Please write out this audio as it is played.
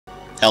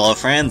Hello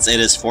friends, it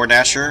is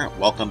 4Dasher.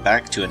 Welcome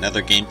back to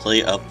another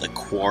gameplay of the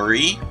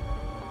Quarry.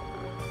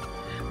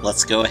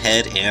 Let's go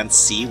ahead and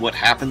see what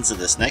happens in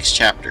this next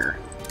chapter.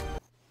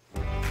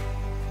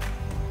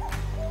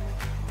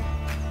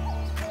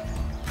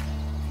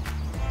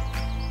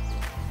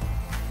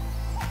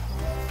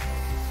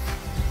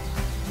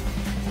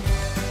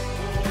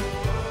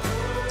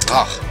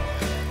 Ah,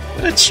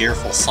 what a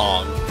cheerful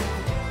song.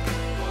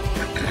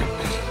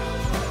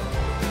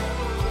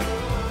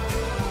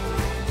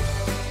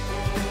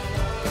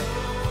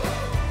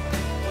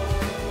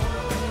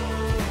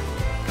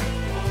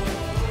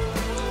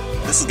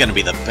 This is gonna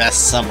be the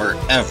best summer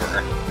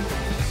ever.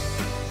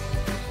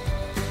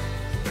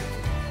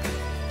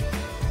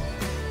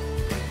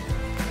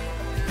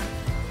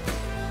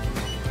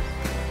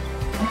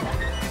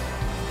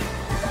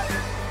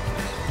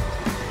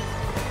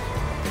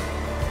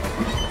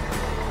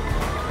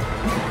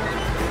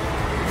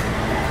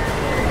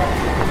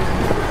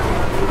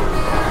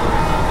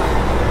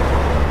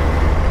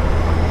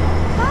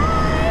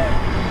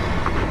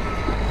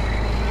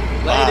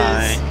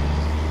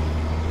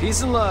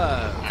 Peace and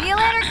love. See you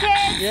later,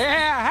 kids!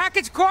 Yeah,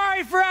 Hackett's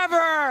Quarry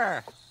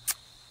forever!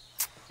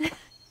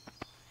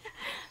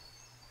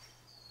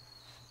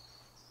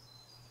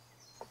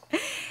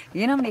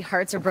 You know how many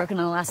hearts are broken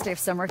on the last day of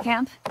summer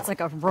camp? It's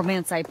like a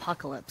romance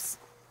apocalypse.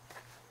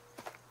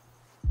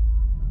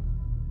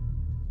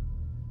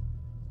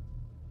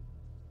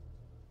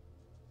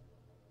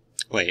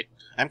 Wait,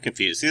 I'm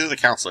confused. These are the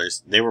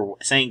counselors. They were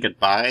saying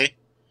goodbye?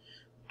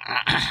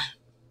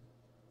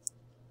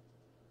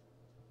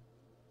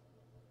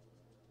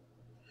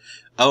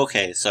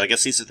 Okay, so I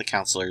guess these are the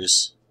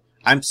counselors.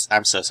 I'm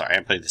so sorry,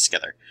 I'm putting this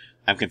together.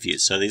 I'm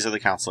confused. So these are the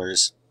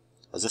counselors.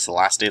 Was this the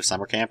last day of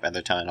summer camp and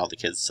they're telling all the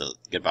kids to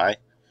goodbye?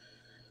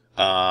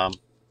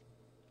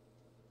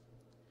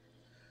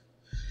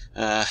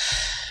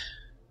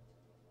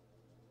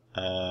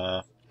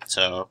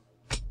 So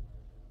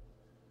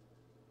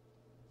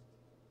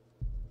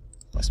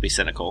must be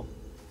cynical.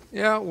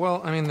 Yeah, well,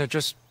 I mean, they're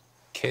just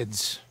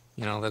kids.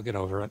 You know, they'll get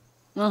over it.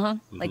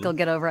 Like they'll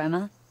get over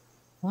Emma?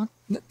 What?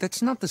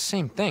 That's not the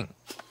same thing.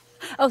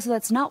 Oh, so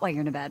that's not why you're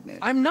in a bad mood.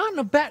 I'm not in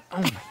a bad...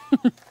 Oh.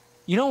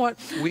 You know what?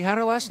 We had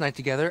our last night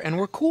together, and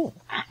we're cool.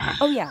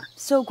 Oh yeah,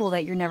 so cool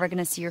that you're never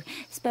gonna see your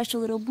special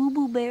little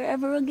boo-boo bear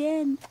ever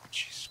again.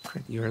 Jeez,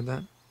 you heard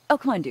that? Oh,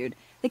 come on, dude.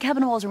 The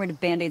cabin walls are made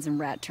of band-aids and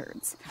rat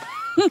turds.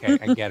 Okay,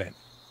 I get it.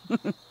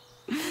 Okay,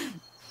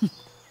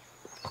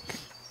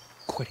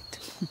 quit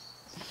it.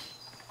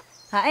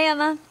 Hi,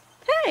 Emma.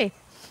 Hey!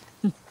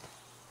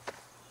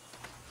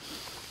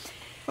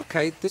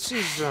 Okay, this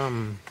is,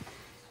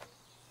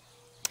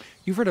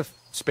 You've heard of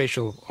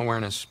spatial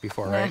awareness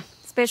before, right?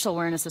 Spatial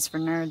awareness is for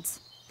nerds.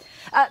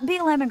 Be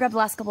a lamb and grab the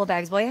last couple of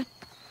bags, will you?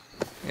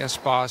 Yes,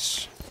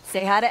 boss.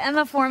 Say hi to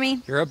Emma for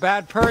me. You're a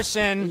bad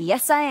person.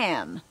 Yes, I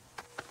am.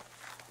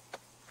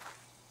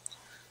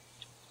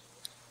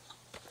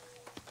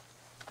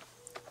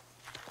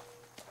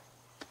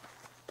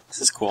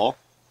 This is cool.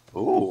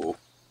 Ooh.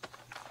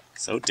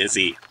 So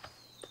dizzy.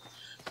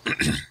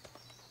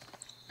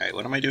 Alright,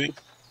 what am I doing?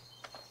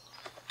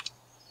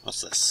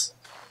 What's this?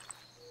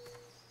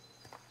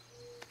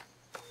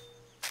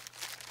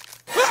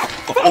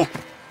 Oh!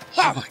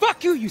 Ah,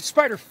 fuck you, you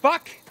spider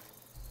fuck!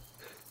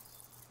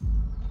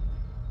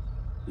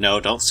 No,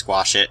 don't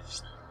squash it.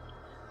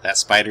 That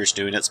spider's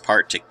doing its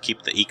part to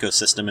keep the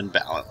ecosystem in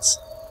balance.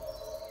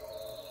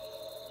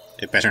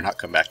 It better not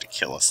come back to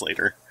kill us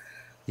later.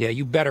 Yeah,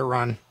 you better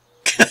run.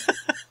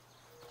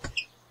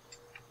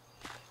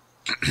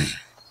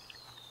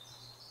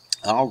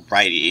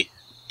 Alrighty.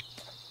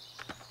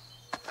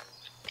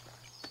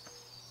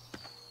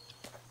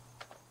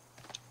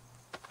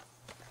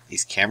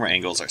 These camera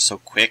angles are so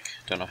quick.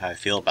 Don't know how I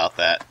feel about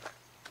that.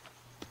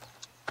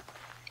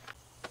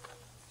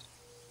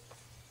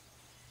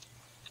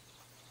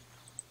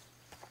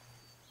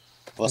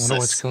 What's I wonder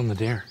this? what's killing the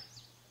deer.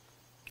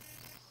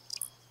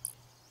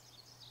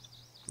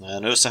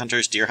 Notice the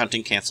hunters deer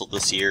hunting canceled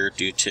this year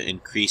due to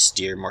increased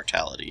deer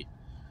mortality.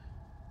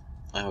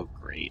 Oh,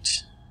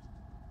 great.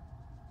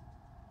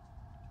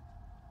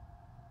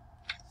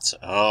 So,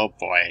 oh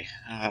boy.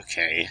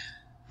 Okay.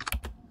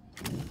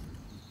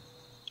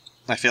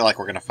 I feel like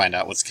we're gonna find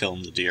out what's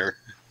killing the deer.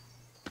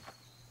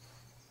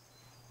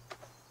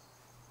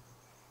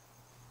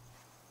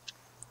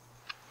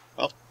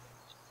 Well,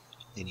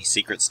 any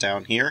secrets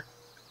down here?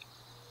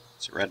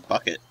 It's a red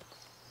bucket.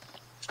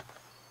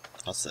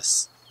 What's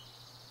this?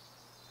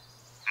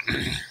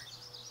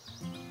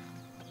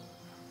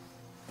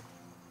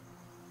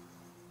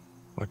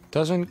 What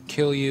doesn't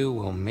kill you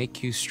will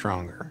make you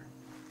stronger.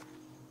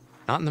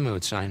 Not in the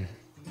mood, sign.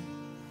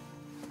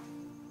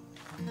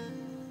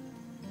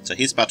 So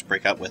he's about to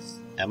break up with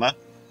Emma?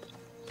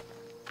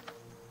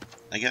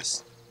 I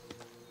guess.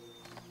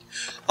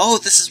 Oh,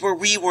 this is where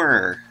we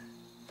were!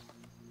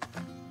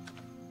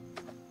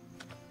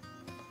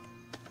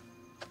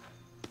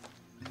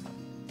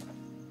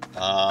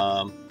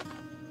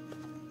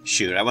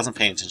 Shoot, I wasn't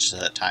paying attention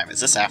to that time. Is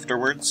this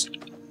afterwards?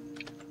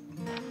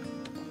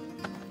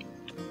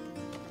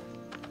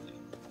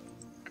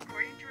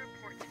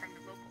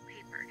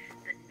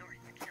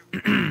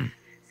 hay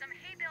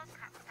bales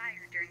caught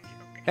fire during the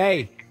opening.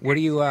 Hey, what are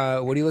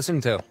you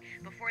listening to?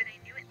 Before they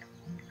knew it, the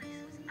whole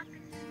place was up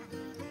in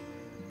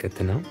smoke. Good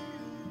to know.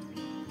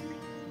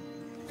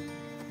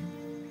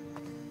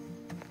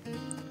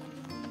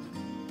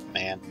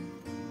 Man.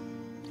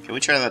 Can we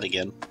try that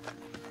again?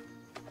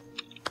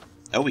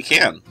 Oh, we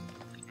can.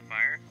 The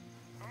fire?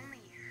 Only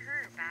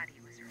her body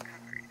was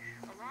recovered,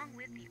 along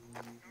with the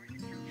old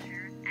North Hill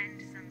sheriff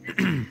and some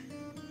visitors.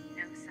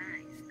 No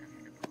signs of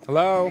the boy.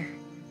 Hello?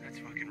 That's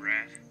fucking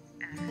rad.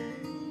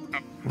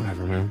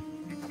 Whatever, man.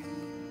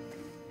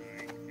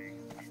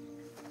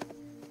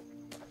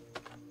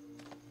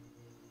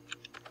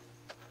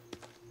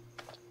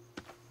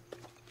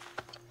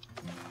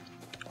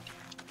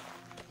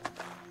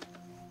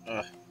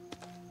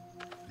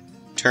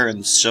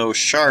 Turns so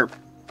sharp.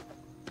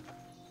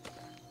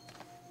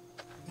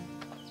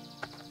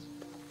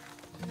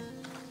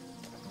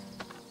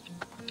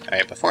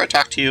 Alright, before I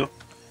talk to you,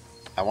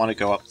 I want to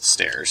go up the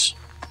stairs.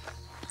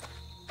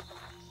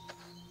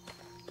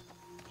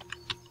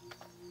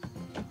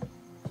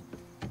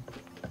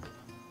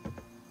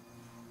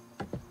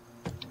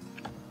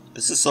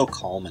 This is so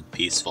calm and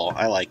peaceful.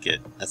 I like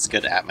it. That's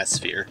good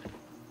atmosphere.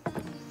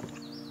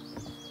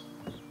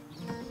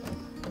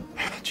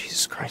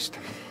 Jesus Christ.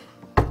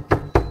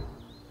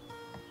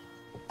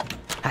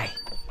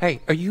 Hey,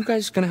 are you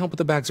guys gonna help with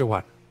the bags or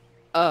what?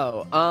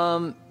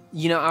 Oh,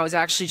 you know, I was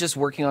actually just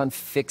working on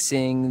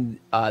fixing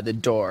the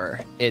door.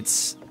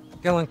 It's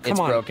Dylan, come it's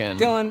on. broken.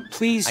 Dylan,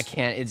 please. I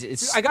can't.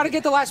 It's. I gotta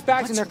get the last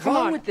bags in there. What's Come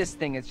wrong on. with this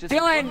thing? It's just.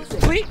 Dylan,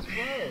 please.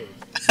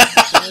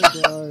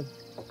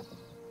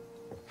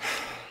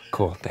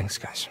 Cool. Thanks,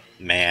 guys.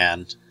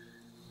 Man.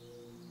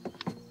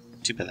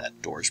 Too bad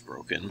that door's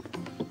broken.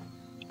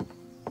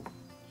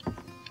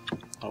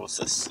 Oh, what's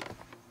this?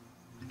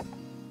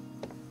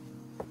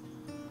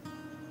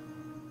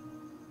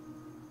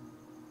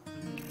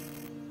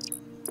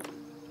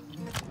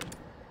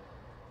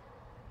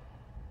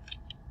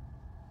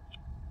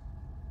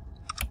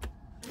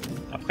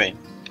 Okay,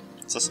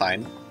 it's a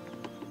sign.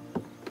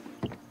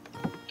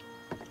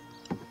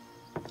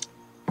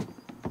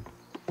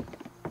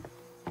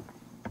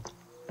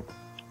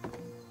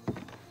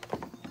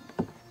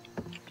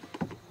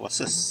 What's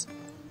this?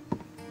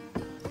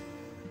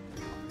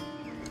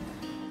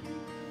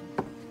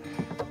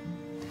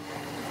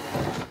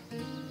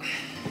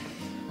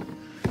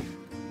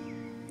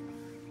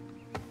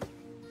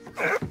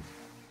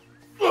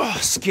 Oh,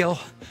 skill.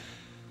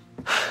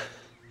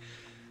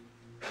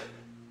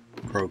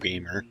 Pro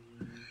gamer.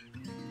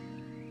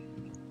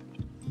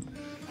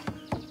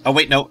 Oh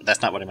wait, no,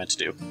 that's not what I meant to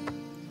do.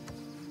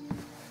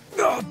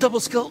 Oh, double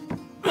skill.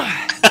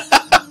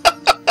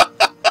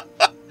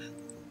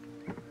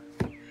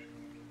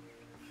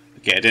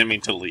 Okay, I didn't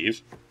mean to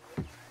leave.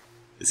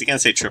 Is he gonna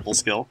say triple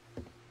skill?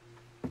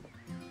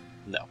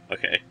 No,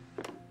 okay.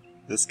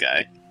 This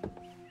guy.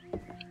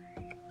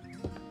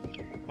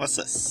 What's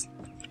this?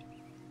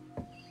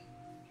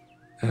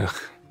 Ugh.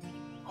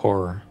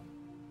 Horror.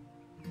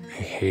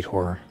 I hate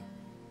horror.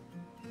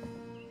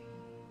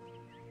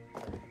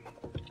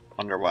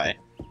 Wonder why.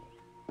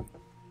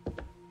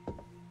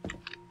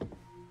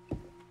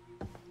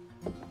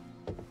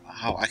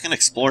 Wow, I can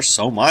explore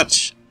so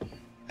much!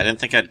 I didn't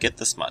think I'd get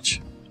this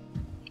much.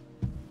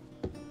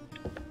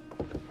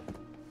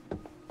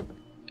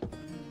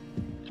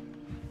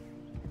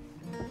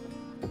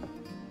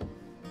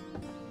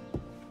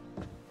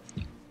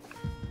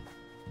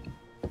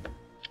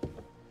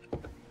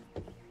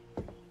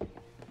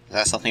 Is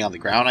that something on the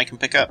ground I can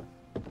pick up?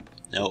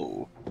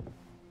 No.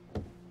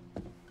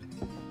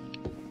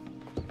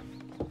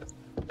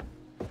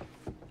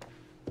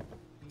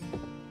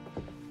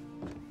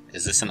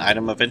 Is this an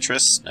item of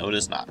interest? No, it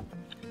is not.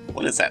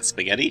 What is that,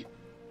 spaghetti?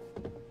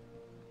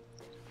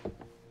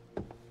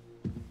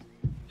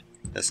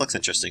 This looks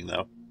interesting,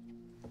 though.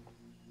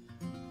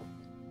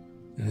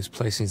 This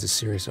place needs a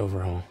serious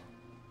overhaul.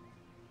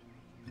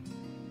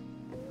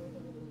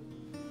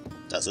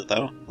 Does it,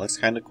 though? Looks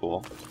kind of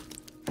cool.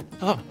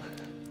 Oh.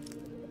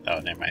 Oh,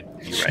 never mind.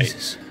 You're right.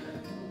 Jesus.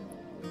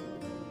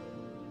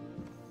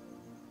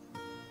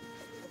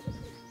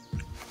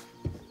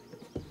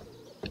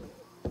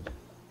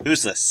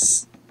 Who's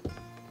this?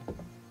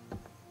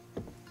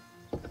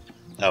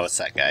 Oh, it's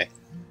that guy.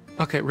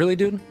 Okay, really,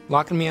 dude?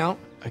 Locking me out?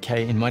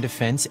 Okay, in my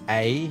defense,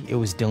 A, it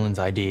was Dylan's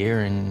idea,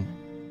 and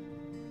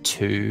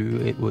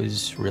 2, it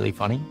was really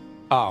funny.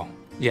 Oh,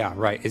 yeah,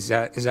 right. Is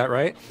that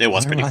right? It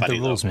was I pretty don't write funny,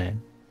 the rules, though.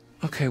 man.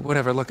 Okay,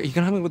 whatever. Look, are you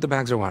gonna help me with the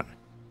bags or what?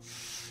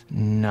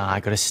 Nah,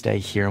 I gotta stay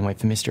here and wait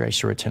for Mr. H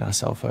to return our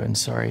cell phone,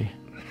 sorry.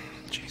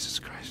 Jesus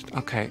Christ.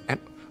 Okay, and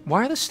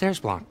why are the stairs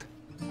blocked?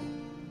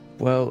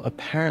 Well,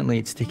 apparently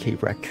it's to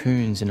keep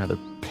raccoons and other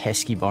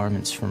pesky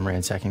varmints from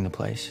ransacking the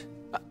place.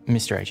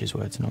 Mr. H's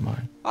words, not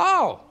mine.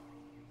 Oh!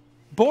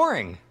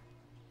 Boring.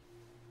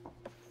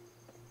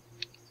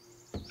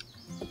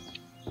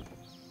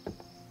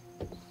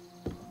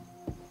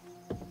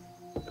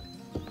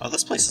 Oh,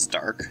 this place is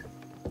dark.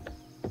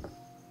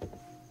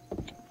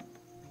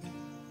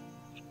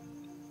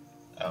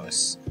 Oh,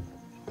 it's...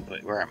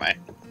 Wait, where am I?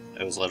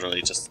 It was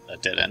literally just a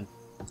dead end.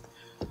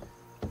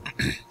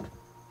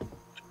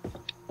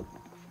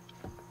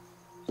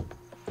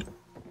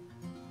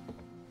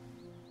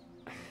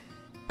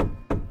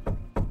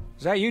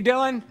 Is that you,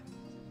 Dylan?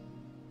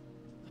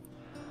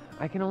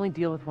 I can only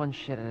deal with one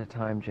shit at a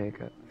time,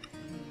 Jacob.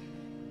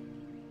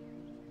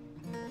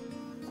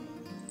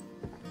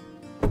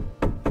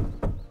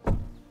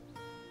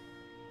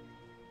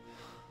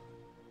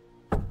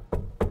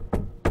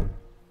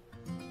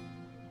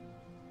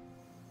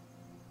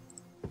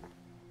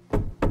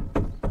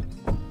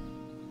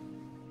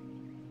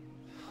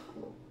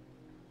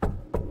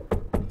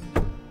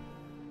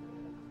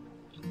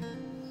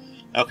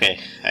 Okay,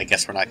 I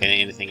guess we're not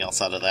getting anything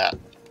else out of that.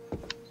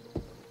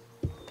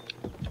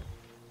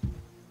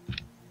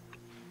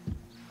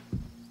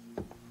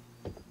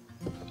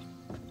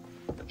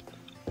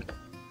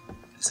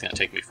 It's gonna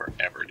take me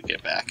forever to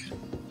get back.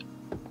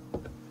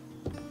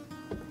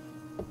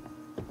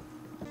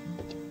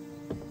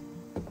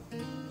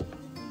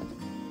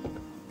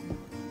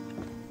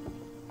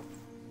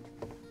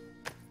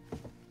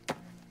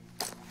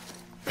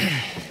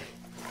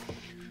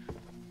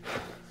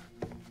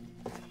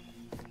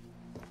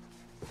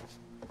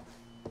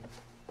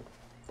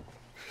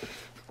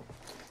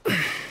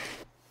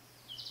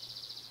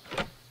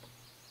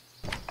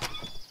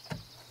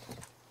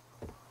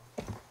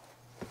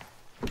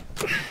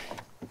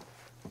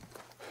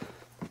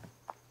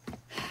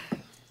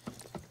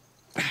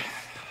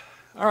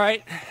 All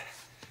right.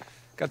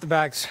 Got the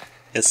bags.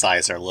 His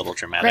sighs are a little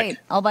dramatic. Great.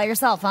 All by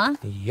yourself, huh?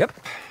 Yep.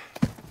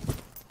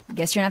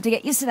 Guess you're gonna have to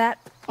get used to that.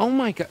 Oh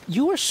my god,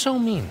 you are so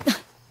mean.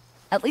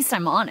 At least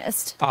I'm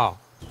honest. Oh,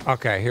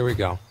 okay, here we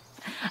go.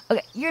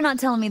 Okay, you're not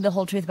telling me the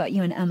whole truth about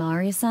you and Emma,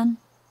 are you, son?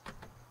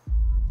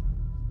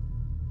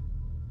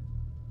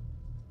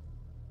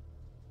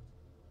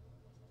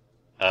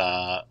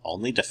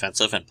 Only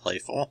defensive and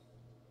playful?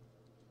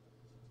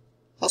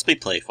 Let's be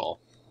playful.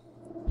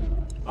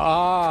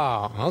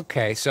 Oh,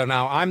 okay, so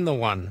now I'm the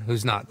one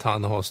who's not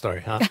telling the whole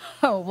story, huh?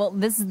 Oh, well,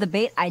 this is the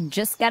bait I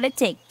just gotta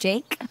take,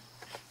 Jake.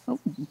 Oh.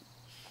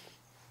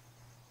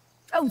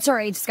 Oh,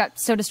 sorry, I just got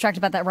so distracted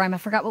about that rhyme, I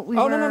forgot what we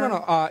were... Oh,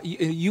 no.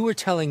 You were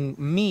telling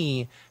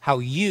me how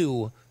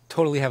you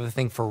totally have a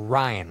thing for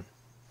Ryan.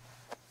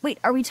 Wait,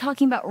 are we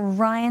talking about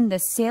Ryan, the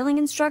sailing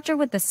instructor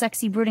with the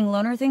sexy brooding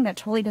loner thing that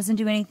totally doesn't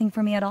do anything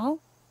for me at all?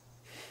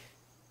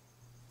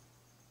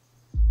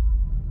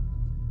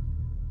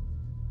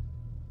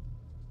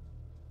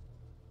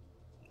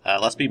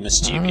 Let's be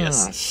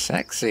mischievous. Ah,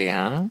 sexy,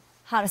 huh?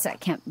 Hottest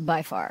at camp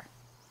by far.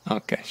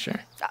 Okay,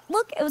 sure.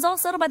 Look, it was all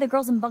settled by the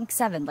girls in bunk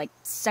 7, like,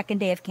 second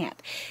day of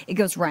camp. It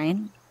goes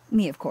Ryan,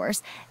 me of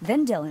course,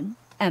 then Dylan,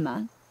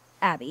 Emma,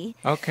 Abby,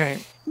 Okay.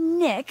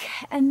 Nick,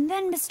 and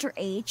then Mr.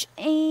 H,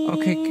 and...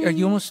 Okay, are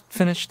you almost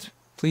finished?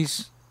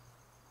 Please?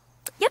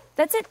 Yep,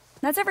 that's it.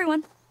 That's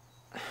everyone.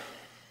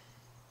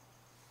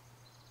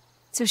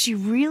 So she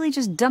really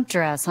just dumped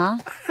her ass, huh?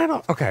 I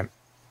don't... Okay.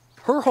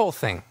 Her whole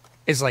thing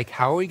is like,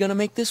 how are we gonna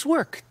make this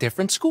work?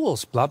 Different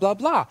schools, blah, blah,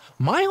 blah.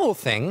 My whole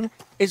thing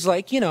is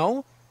like, you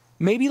know,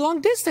 maybe long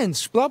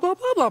distance, blah, blah,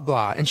 blah, blah,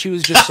 blah. And she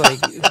was just like,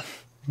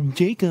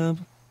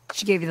 Jacob.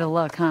 She gave you the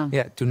look, huh?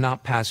 Yeah, do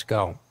not pass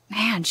go.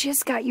 Man, she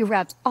just got you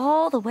wrapped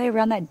all the way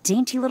around that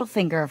dainty little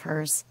finger of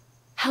hers.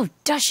 How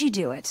does she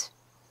do it?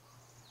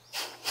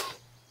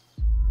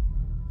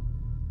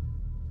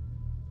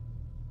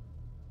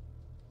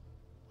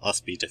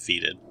 Let's be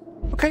defeated.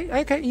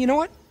 Okay, you know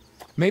what?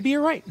 Maybe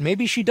you're right.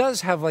 Maybe she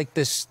does have, like,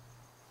 this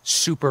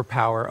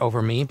superpower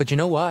over me, but you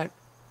know what?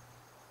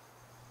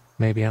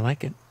 Maybe I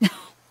like it.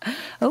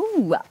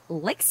 Oh,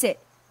 likes it.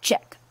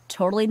 Check.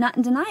 Totally not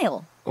in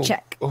denial. Oh,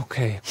 Check.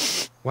 Okay.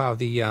 Wow,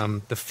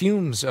 the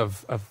fumes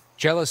of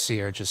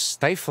jealousy are just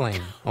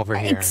stifling over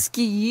here.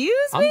 Excuse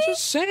me? I'm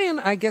just saying,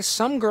 I guess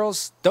some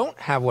girls don't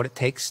have what it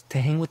takes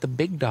to hang with the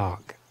big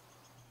dog.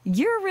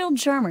 You're a real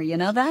charmer, you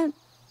know that?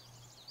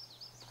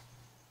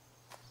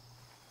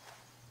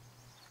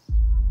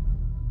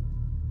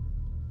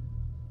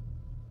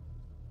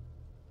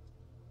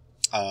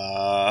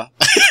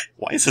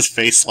 Why is his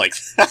face like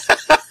that?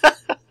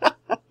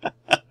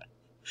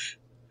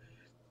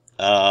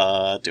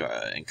 Do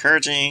I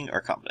encouraging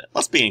or confident?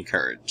 Let's be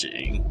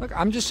encouraging. Look,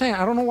 I'm just saying,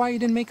 I don't know why you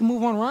didn't make a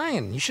move on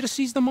Ryan. You should have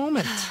seized the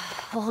moment.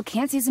 Well,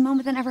 can't seize a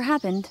moment that never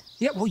happened.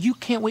 Yeah, well, you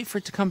can't wait for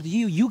it to come to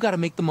you. You gotta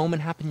make the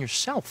moment happen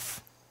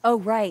yourself. Oh,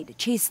 right.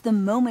 Chase the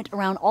moment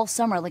around all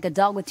summer like a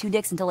dog with 2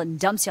 dicks until it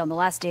dumps you on the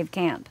last day of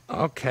camp.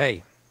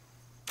 Okay.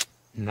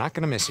 Not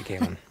gonna miss you,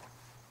 Caitlin.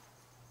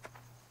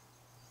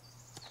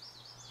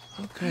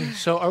 Okay,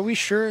 so are we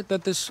sure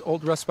that this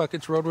old rust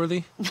bucket's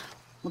roadworthy?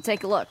 We'll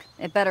take a look.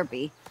 It better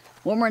be.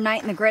 One more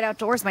night in the great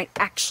outdoors might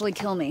actually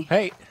kill me.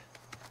 Hey,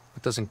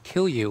 what doesn't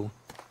kill you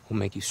will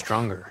make you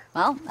stronger.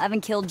 Well, I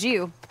haven't killed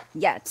you.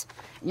 Yet.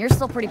 And you're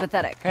still pretty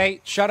pathetic.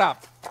 Hey, shut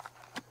up.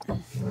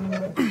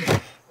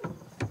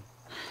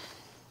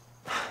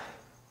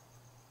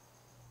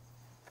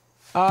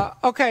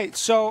 Okay,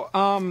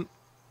 so,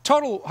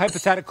 total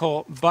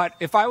hypothetical, but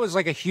if I was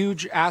like a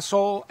huge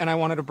asshole and I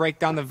wanted to break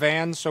down the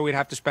van so we'd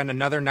have to spend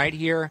another night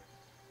here,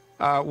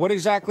 What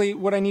exactly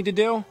would I need to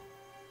do?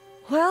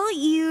 Well,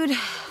 you'd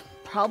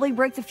probably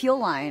break the fuel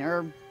line,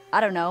 or,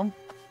 I don't know,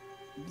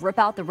 rip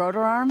out the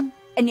rotor arm.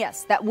 And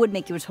yes, that would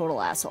make you a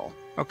total asshole.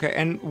 Okay,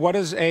 and what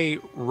does a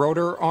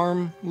rotor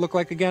arm look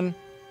like again?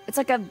 It's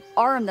like a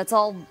arm that's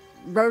all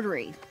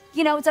rotary.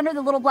 You know, it's under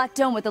the little black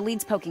dome with the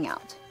leads poking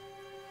out.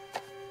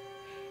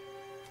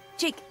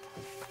 Jake,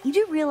 you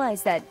do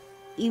realize that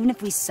even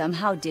if we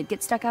somehow did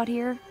get stuck out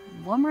here,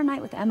 one more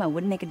night with Emma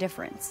wouldn't make a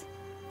difference.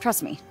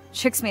 Trust me,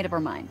 Chick's made up her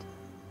mind.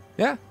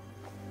 Yeah.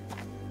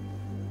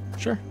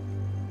 Sure.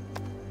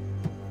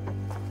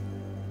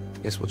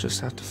 Guess we'll just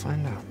have to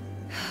find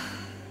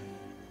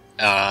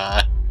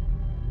out.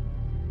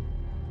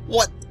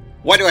 What?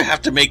 Why do I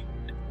have to make...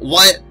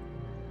 What?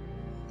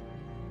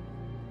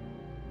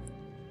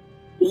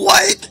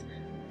 What?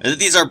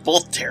 These are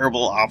both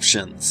terrible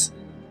options.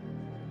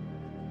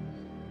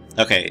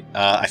 Okay,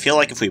 I feel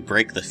like if we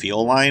break the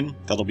fuel line,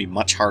 that'll be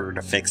much harder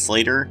to fix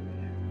later,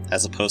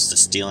 as opposed to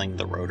stealing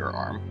the rotor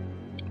arm.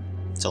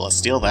 So let's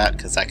steal that,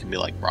 because that can be,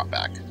 like, brought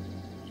back.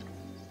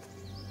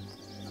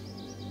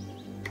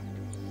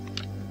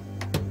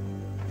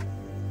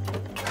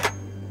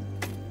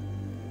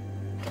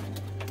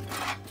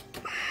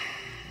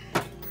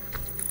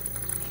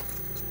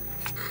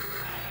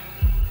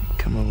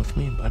 Come on with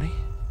me, buddy.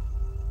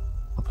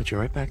 I'll put you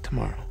right back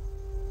tomorrow.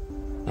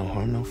 No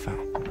harm, no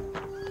foul.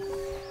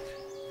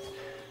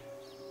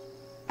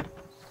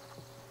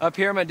 Up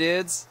here, my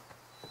dudes.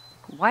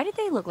 Why do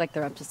they look like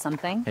they're up to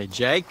something? Hey,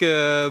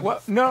 Jacob.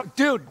 What? No,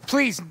 dude,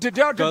 please,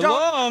 don't. Go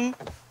long.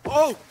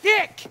 Oh,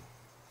 Dick!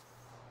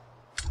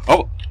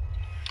 Oh!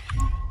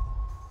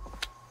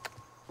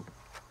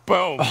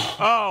 Boom.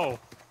 Oh.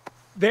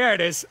 There it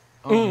is.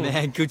 Oh,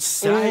 man, good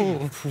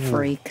sight.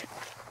 Freak.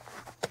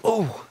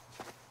 Oh.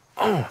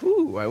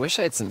 Ooh, I wish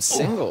I had some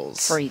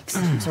singles. Freaks.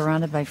 I'm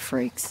surrounded by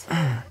freaks.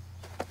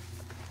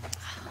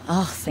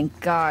 Oh, thank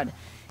God.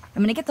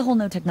 I'm gonna get the whole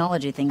no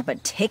technology thing,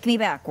 but take me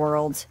back,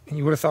 world.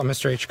 You would have thought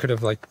Mr. H could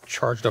have, like,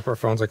 charged up our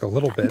phones, like, a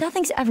little bit.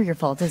 Nothing's ever your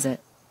fault, is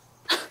it?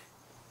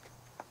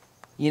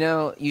 You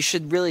know, you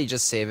should really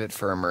just save it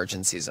for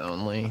emergencies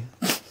only.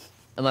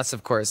 Unless,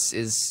 of course,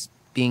 is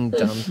being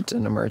dumped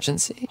an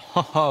emergency?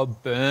 Oh,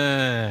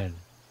 Ben.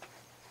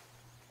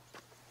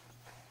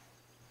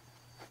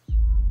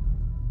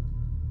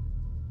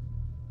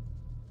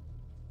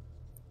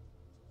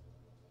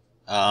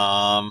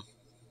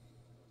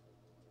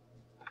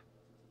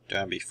 Do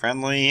I be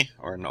friendly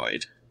or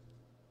annoyed?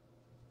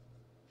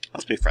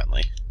 Let's be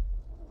friendly.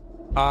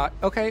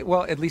 Okay,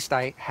 well, at least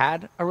I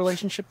had a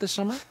relationship this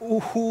summer.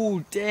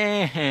 Ooh,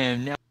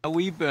 damn. Now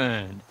we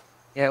burned.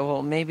 Yeah,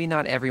 well, maybe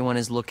not everyone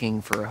is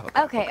looking for a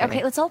hookup.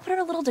 Okay, let's all put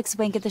our little dicks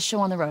away and get this show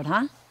on the road,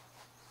 huh?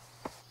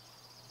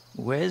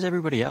 Where's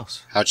everybody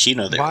else? How'd she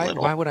know they were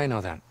little? Why would I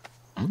know that?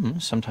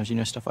 Sometimes you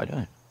know stuff I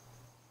don't.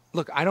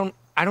 Look, I don't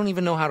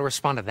even know how to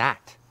respond to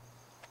that.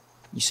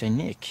 You say,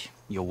 Nick,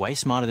 you're way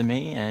smarter than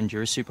me, and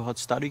you're a super hot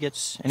stud who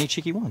gets any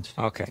chick he wants.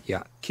 Okay,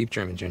 yeah, keep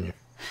dreaming, Junior.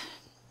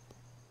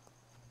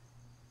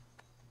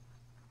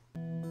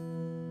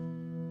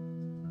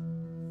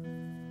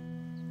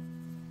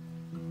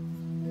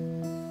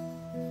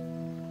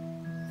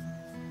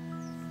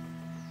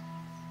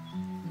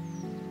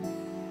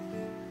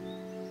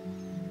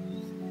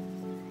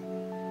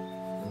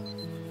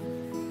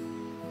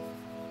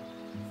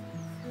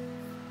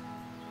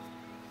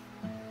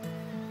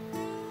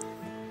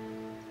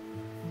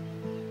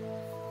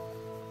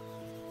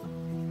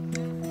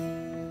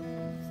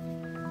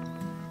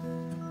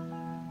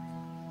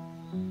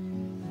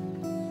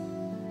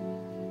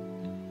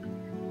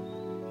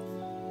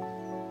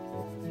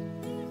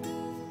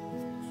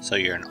 So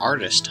you're an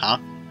artist, huh?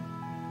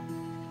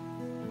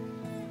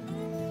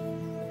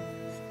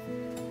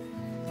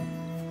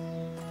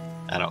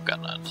 I don't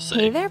got nothing to say.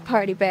 Hey there,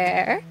 Party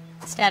Bear.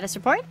 Status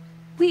report?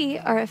 We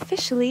are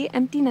officially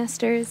empty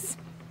nesters.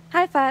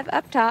 High five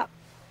up top.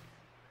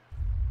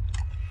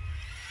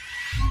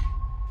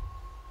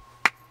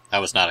 I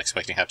was not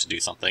expecting to have to do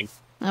something.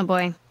 Oh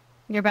boy.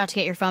 You're about to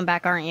get your phone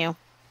back, aren't you?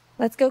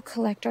 Let's go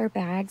collect our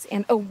bags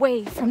and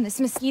away from this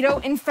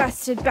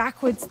mosquito-infested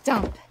backwoods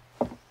dump.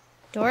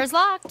 Door's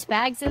locked,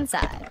 bags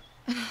inside.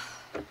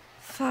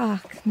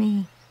 Fuck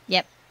me.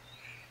 Yep.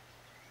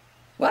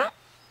 Well,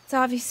 it's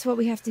obvious what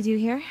we have to do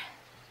here.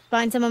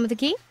 Find someone with a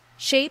key?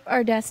 Shape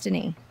our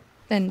destiny.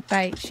 And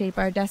by shape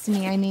our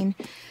destiny, I mean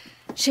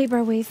shape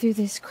our way through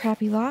this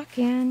crappy lock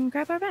and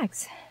grab our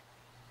bags.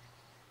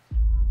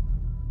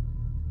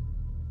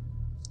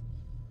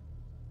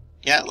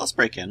 Yeah, let's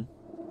break in.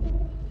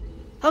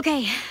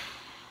 Okay.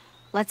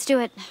 Let's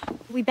do it.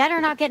 We better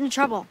not get in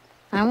trouble.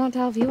 I won't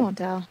tell if you won't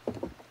tell.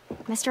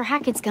 Mr.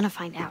 Hackett's gonna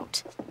find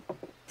out.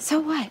 So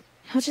what?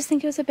 He'll just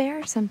think it was a bear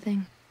or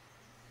something.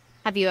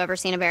 Have you ever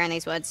seen a bear in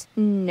these woods?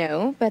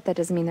 No, but that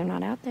doesn't mean they're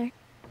not out there.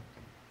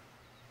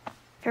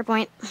 Fair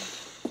point.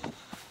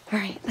 All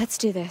right, let's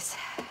do this.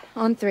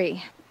 On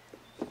 3.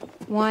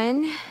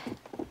 1,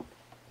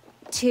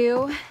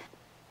 2,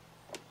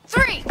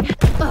 3!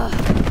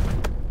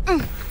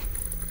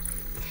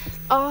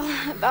 All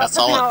about That's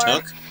the all power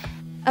it took?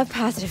 of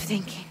positive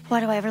thinking. Why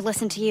do I ever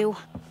listen to you?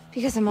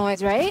 Because I'm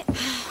always right.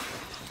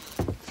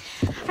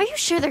 Are you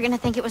sure they're gonna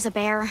think it was a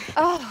bear?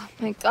 Oh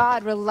my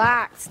god,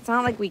 relax. It's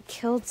not like we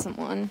killed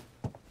someone.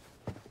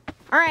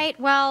 All right,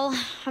 well,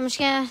 I'm just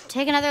gonna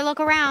take another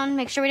look around,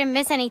 make sure we didn't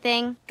miss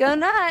anything. Go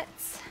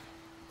nuts.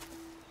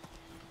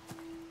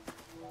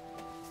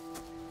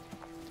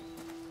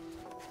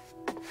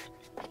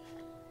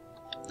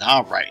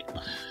 All right.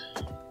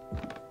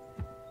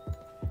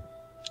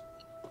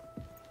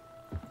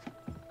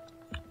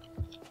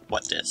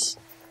 What this?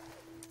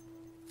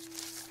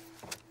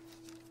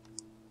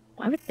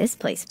 Why would this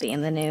place be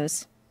in the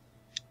news?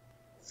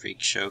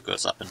 Freak show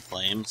goes up in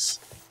flames.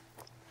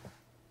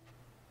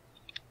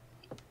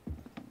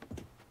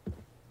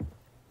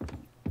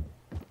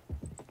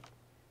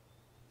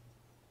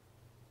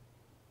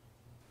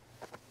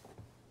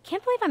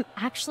 Can't believe I'm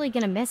actually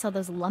gonna miss all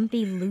those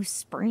lumpy, loose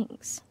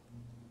springs.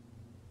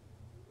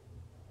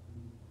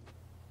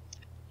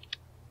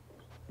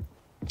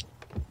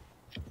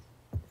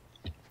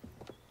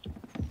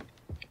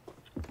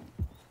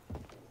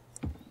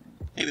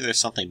 Maybe there's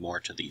something more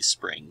to these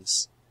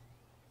springs.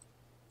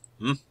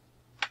 Hmm?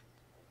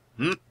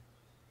 Hmm?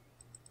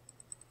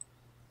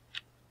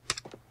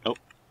 Oh,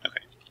 okay.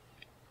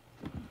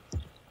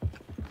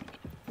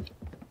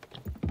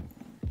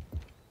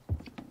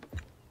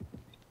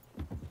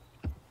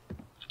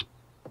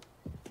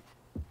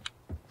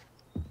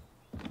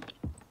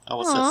 Oh,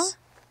 what's Aw. this?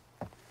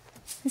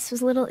 This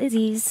was little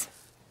Izzy's.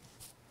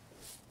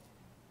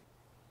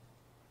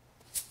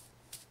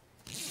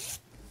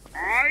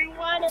 I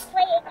want to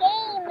play a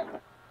game.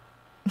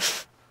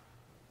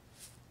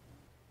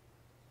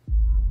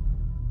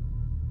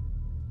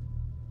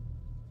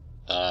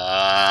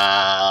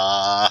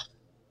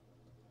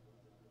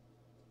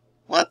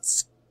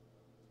 Let's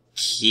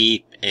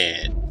keep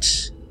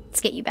it.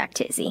 Let's get you back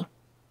to Izzy.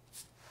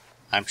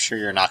 I'm sure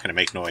you're not going to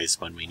make noise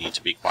when we need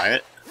to be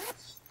quiet.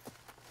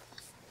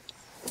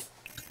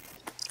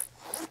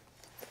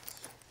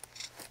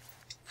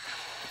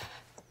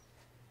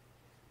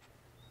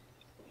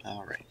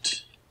 All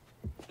right.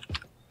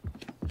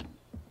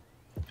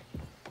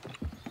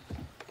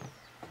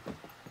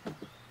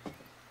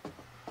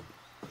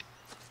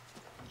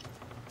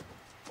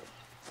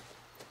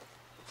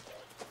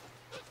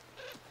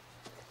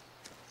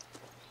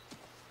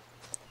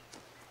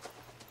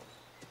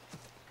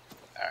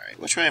 Alright,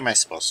 which way am I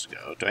supposed to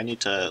go? Do I need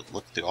to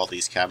look through all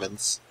these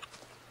cabins?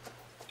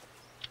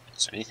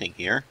 Is there anything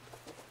here?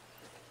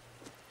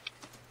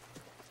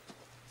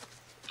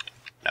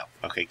 No.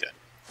 Okay, good.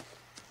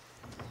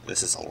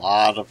 This is a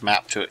lot of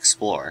map to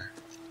explore.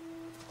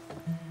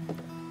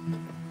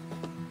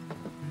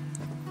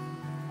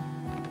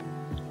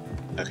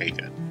 Okay,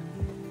 good.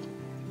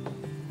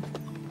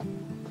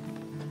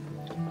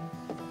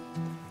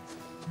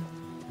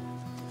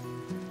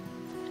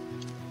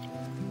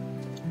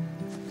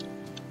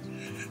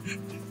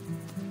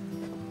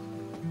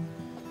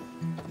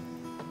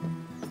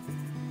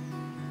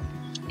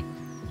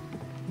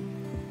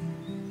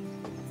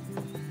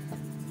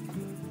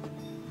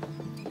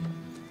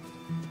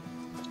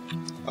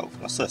 Oh,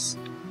 what's this?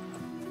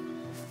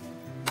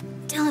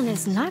 Dylan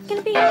is not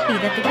gonna be happy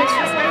that the kids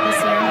just like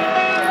this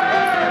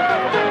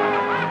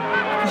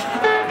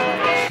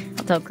year.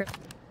 I'll tell Chris.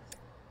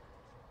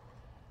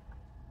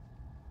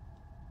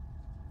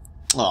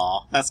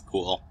 Aw, that's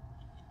cool.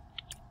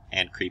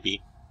 And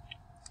creepy.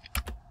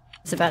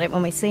 It's about it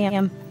when we see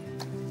him.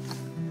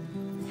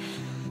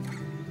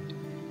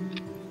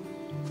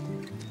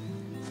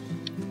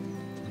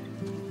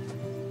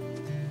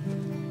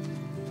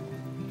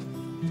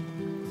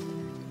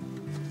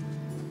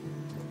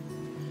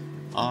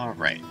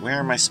 Alright, where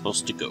am I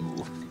supposed to go?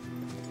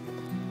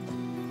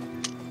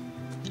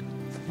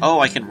 Oh,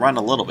 I can run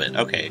a little bit.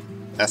 Okay,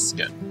 that's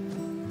good.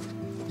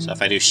 So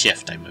if I do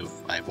shift, I move.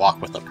 I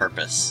walk with a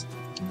purpose.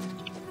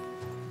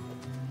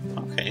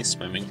 Okay,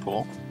 swimming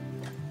pool.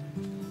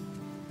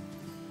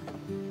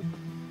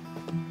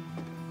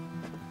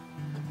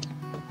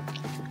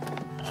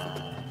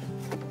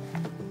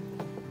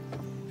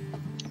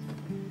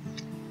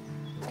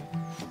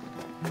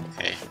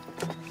 Okay.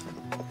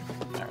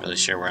 Not really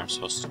sure where I'm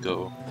supposed to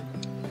go.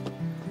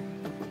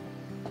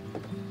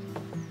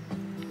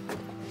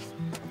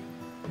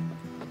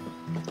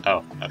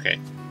 Oh, okay.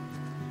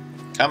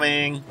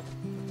 Coming!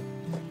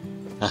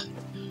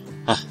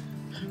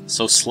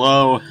 So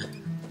slow!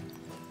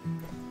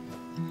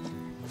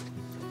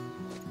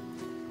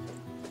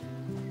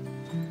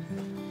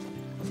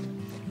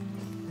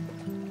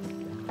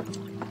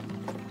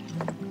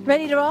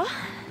 Ready to roll?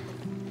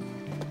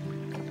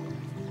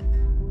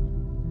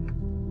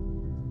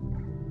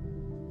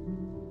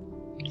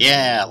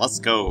 Yeah, let's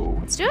go!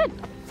 Let's do it.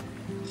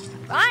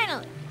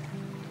 Finally.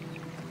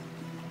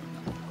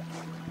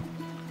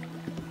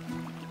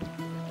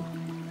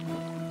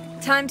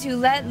 Time to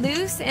let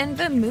loose and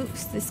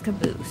vamoose this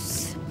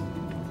caboose.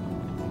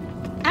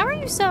 How are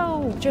you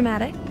so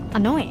Dramatic.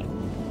 annoying?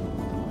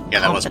 Yeah,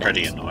 that was Confident.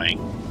 pretty annoying.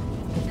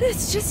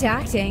 It's just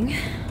acting.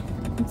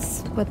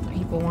 It's what the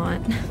people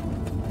want.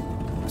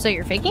 So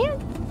you're faking it?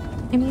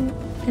 I mean,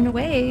 in a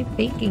way,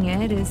 faking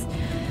it is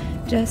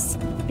just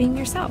being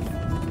yourself,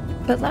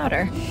 but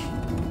louder.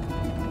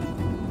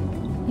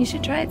 You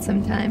should try it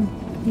sometime.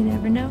 You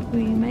never know who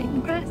you might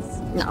impress.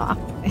 Aw.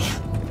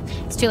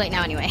 It's too late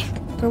now anyway.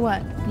 For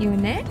what? You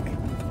and Nick?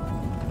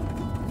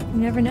 You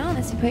never know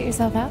unless you put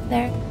yourself out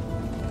there.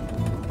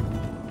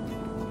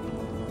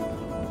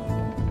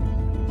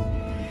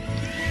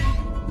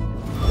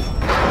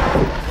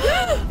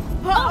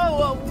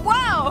 Oh,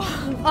 wow!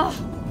 Oh.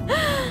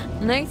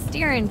 Nice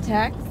steering,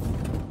 Tex.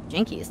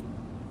 Jinkies.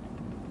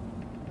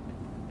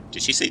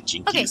 Did she say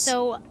jinkies? Okay,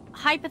 so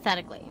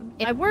hypothetically,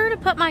 if I were to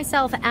put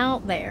myself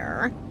out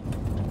there,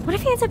 what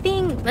if he ends up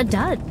being a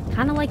dud?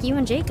 Kind of like you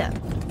and Jacob.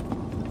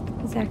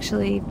 It's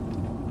actually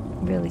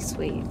really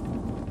sweet.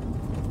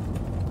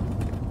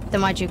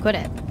 Then why'd you quit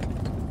it?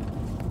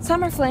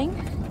 Summer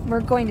fling.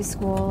 We're going to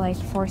school like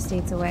 4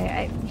 states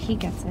away. He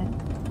gets it.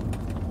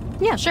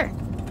 Yeah, sure.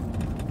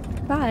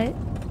 But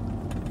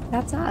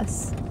that's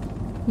us.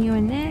 You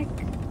and Nick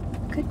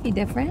could be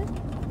different.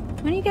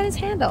 Why don't you get his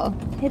handle?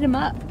 Hit him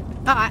up.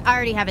 Oh, I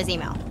already have his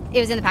email. It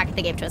was in the packet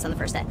they gave to us on the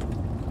first day.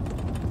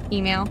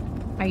 Email?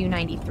 Are you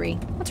 93?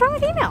 What's wrong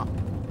with email?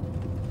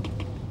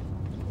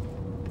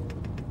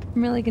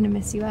 I'm really gonna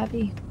miss you,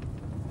 Abby.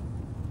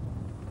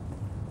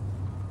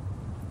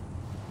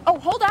 Oh,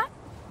 hold on!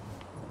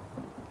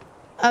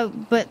 Oh,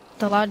 but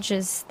the lodge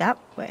is that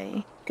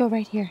way. Go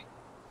right here.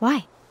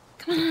 Why?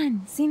 Come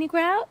on, scenic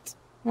route.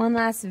 One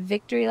last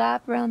victory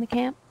lap around the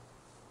camp.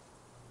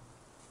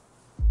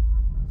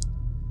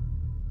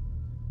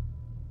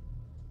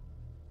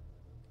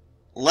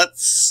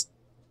 Let's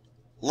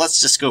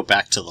just go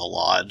back to the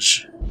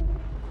lodge.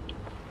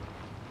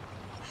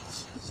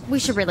 We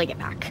should really get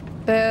back.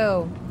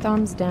 Boo.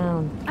 Thumbs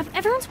down.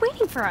 Everyone's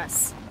waiting for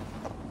us.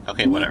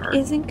 Okay, whatever.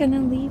 Nick isn't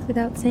gonna leave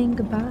without saying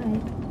goodbye.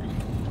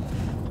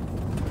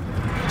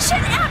 Shit,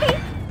 Abby!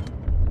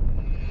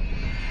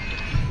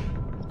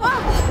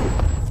 Oh!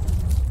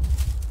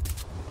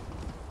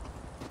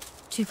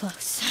 Too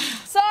close.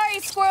 Sorry,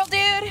 squirrel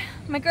dude.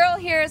 My girl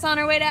here is on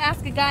her way to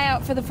ask a guy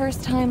out for the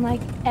first time,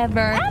 like, ever.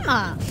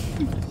 Emma!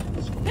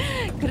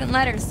 Couldn't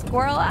let her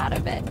squirrel out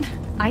of it.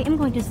 I am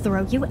going to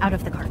throw you out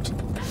of the cart.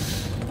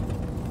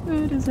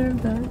 I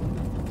deserve that.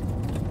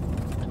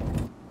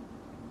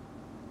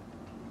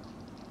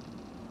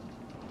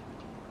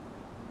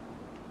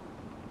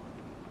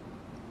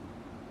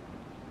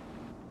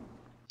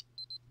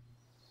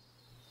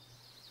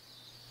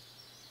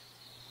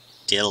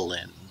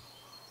 Dylan.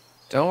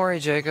 Don't worry,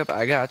 Jacob.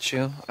 I got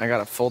you. I got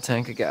a full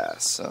tank of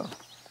gas, so...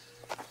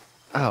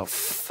 Oh,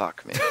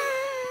 fuck me.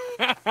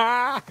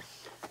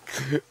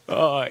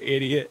 Oh,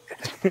 idiot.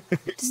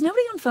 Does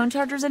nobody own phone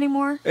chargers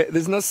anymore?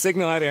 There's no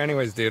signal out here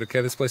anyways, dude,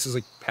 okay? This place is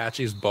like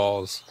patchy as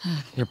balls.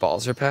 Your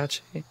balls are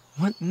patchy?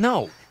 What?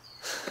 No.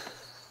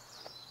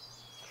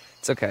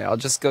 It's okay. I'll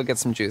just go get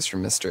some juice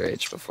from Mr.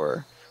 H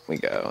before we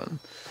go.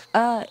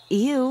 And...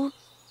 Ew.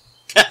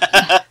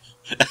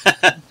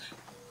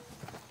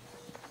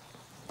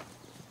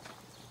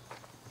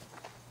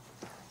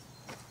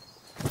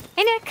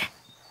 Hey, Nick.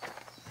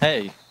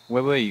 Hey,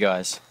 where were you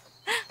guys?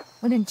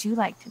 Wouldn't you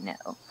like to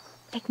know?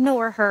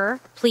 Ignore her,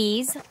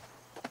 please.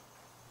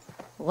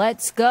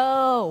 Let's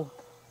go.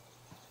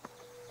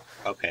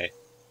 Okay.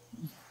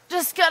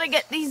 Just gotta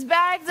get these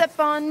bags up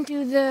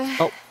onto the...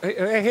 Oh,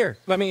 hey, here.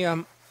 Let me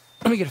get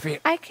it for you.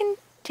 I can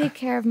take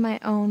care of my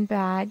own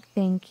bag,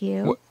 thank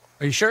you. What?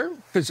 Are you sure?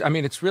 Because, I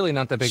mean, it's really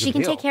not that big of a She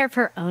deal. can take care of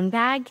her own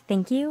bag,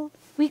 thank you.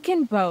 We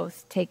can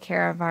both take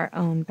care of our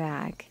own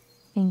bag,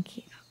 thank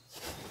you.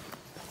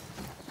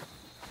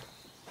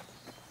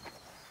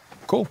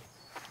 Cool.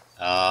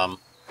 Ugh.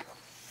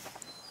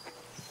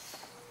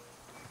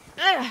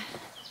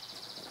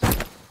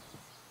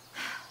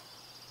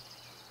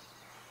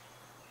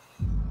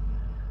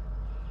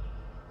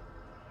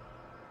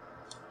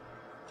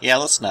 Yeah,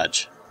 let's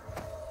nudge.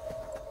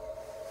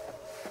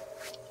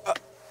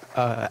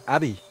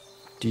 Abby,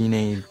 do you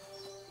need...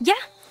 Yeah,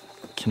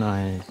 Can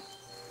I...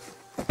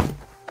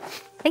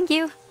 thank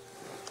you.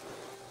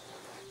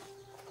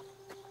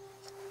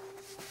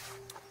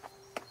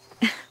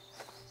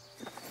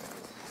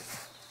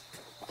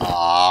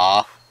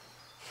 Aww.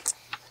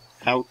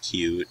 How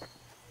cute.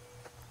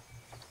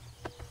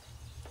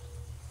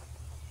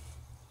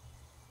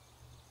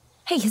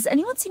 Hey, has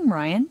anyone seen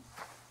Ryan?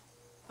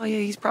 Oh, yeah,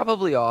 he's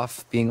probably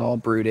off being all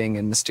brooding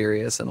and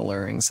mysterious and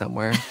alluring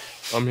somewhere.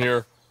 I'm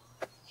here.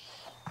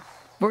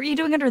 What were you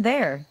doing under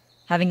there?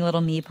 Having a little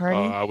me party?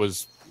 I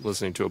was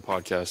listening to a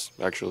podcast,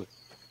 actually.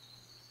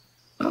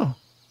 Oh,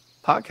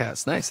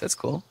 podcast. Nice. That's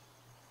cool.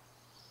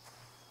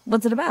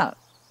 What's it about?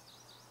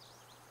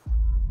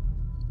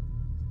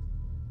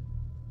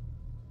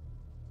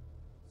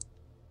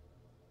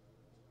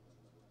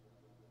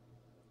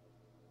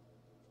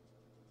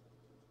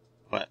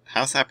 What?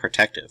 How's that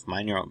protective?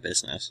 Mind your own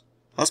business.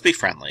 Let's be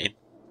friendly.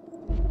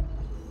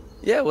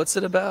 Yeah, what's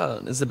it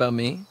about? Is it about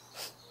me?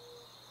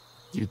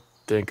 You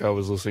think I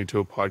was listening to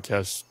a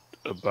podcast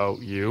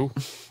about you?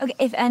 Okay,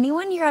 if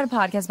anyone here had a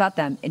podcast about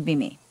them, it'd be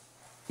me.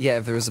 Yeah,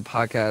 if there was a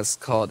podcast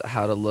called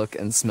How to Look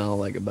and Smell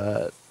Like a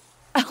Butt.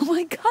 Oh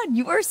my god,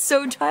 you are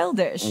so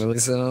childish. At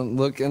least I don't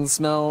look and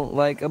smell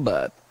like a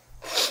butt.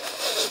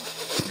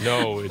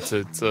 No, it's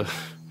a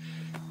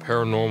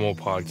paranormal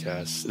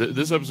podcast.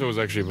 This episode was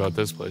actually about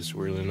this place,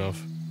 weirdly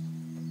enough.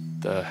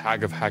 The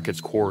Hag of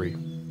Hackett's Quarry.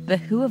 The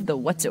who of the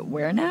what's it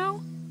where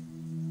now?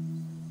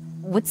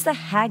 What's the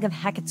Hag of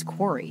Hackett's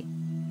Quarry?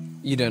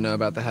 You don't know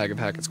about the Hag of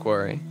Hackett's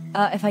Quarry.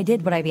 If I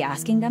did, would I be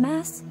asking,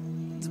 dumbass?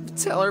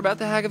 Tell her about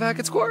the Hag of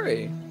Hackett's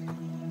Quarry.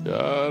 I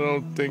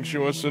don't think she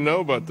wants to know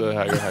about the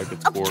Hag of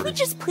Hackett's Quarry. Can we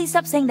just please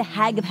stop saying the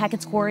Hag of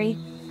Hackett's Quarry?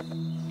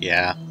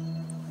 Yeah.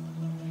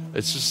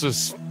 It's just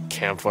this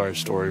campfire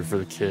story for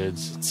the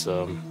kids. It's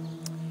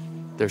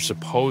there's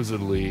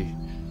supposedly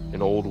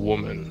an old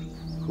woman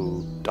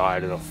who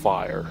died in a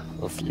fire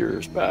a few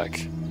years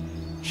back.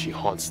 She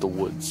haunts the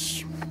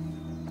woods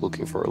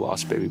looking for her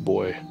lost baby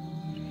boy.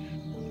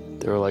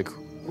 There are like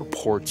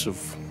reports of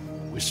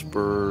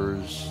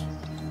whispers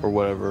or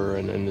whatever,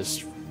 and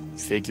this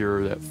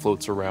figure that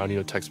floats around,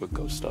 textbook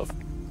ghost stuff.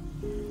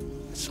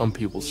 Some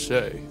people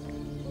say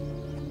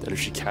that if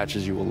she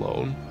catches you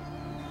alone,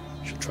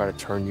 she'll try to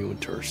turn you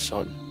into her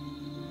son.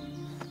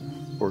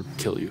 Or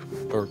kill you.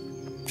 Or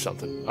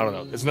something. I don't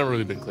know. It's never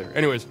really been clear.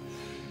 Anyways,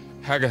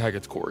 Hag of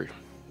Hackett's Quarry.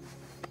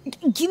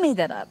 You made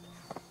that up.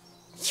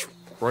 It's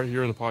right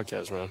here in the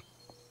podcast, man.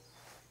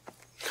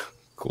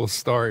 Cool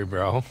story,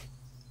 bro.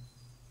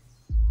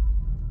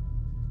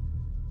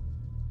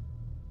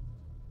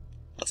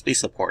 Let's be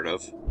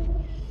supportive.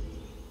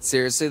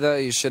 Seriously, though,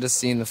 you should have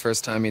seen the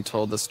first time you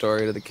told the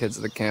story to the kids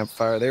at the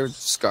campfire. They were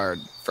scarred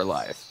for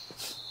life.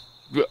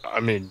 I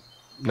mean,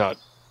 not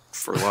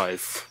for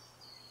life.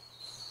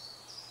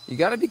 You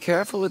gotta be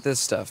careful with this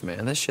stuff,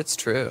 man. This shit's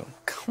true.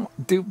 Come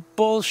on, dude,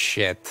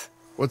 bullshit.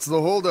 What's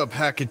the holdup,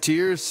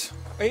 Hacketeers?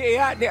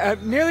 Yeah,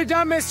 nearly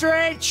done, Mr.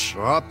 H.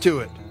 Well, up to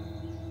it.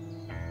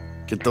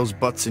 Get those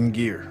butts in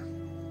gear.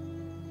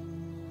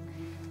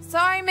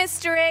 Sorry,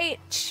 Mr.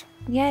 H.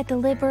 You had to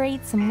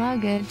liberate some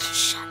luggage.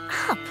 Shut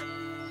up.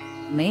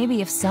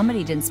 Maybe if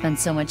somebody didn't spend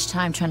so much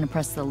time trying to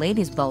press the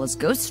ladies' ball as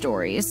ghost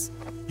stories.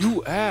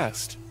 You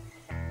asked.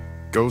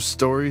 Ghost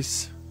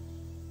stories?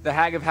 The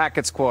Hag of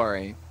Hackett's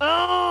Quarry.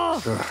 Oh!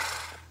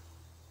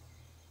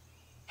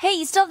 Hey,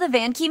 you still have the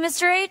van key,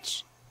 Mr.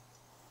 H?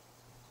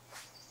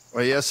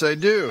 Well, yes, I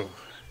do.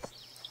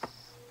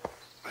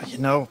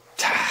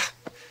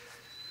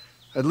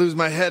 I'd lose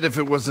my head if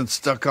it wasn't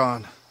stuck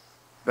on.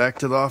 Back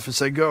to the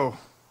office I go.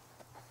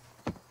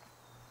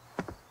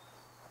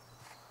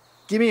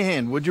 Give me a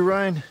hand, would you,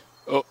 Ryan?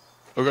 Oh,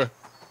 okay.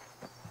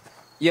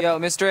 Yo,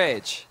 Mr.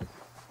 H.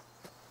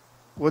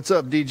 What's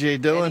up, DJ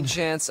Dylan? Any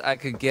chance I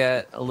could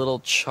get a little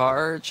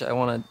charge? I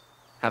want to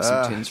have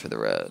some tunes for the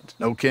road.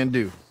 No can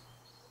do.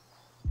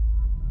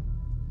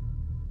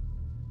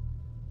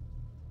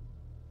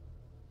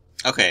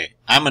 Okay,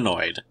 I'm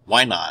annoyed.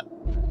 Why not?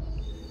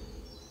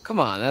 Come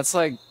on, that's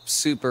like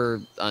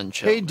super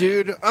unchill. Hey,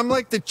 dude, I'm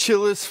like the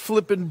chillest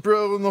flippin'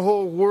 bro in the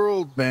whole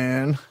world,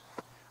 man.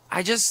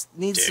 I just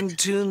need some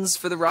tunes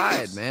for the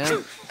ride,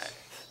 man.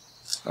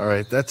 All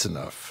right, that's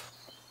enough.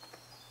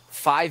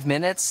 5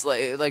 minutes?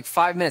 Like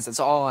 5 minutes, that's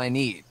all I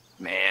need,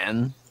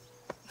 man.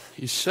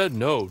 He said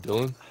no,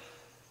 Dylan.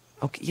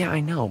 Okay, yeah,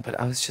 I know, but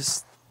I was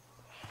just...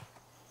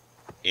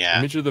 Yeah.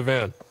 I'll meet you at the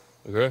van,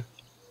 okay?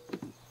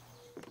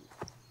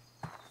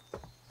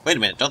 Wait a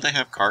minute, don't they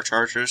have car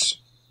chargers?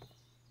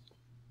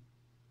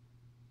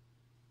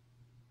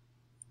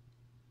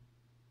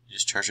 You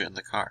just charge it in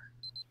the car.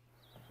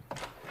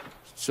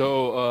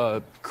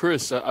 So,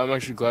 Chris, I'm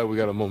actually glad we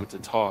got a moment to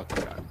talk.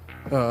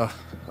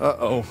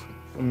 Uh-oh.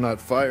 I'm not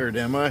fired,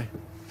 am I?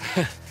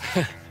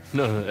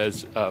 No,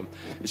 it's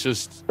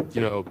just,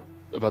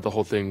 about the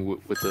whole thing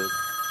with the...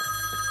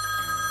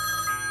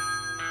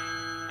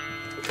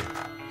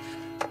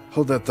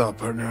 Hold that thought,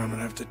 partner. I'm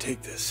gonna have to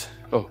take this.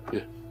 Oh,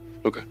 yeah.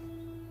 Okay.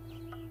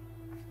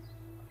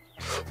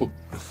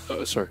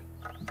 Oh, sorry.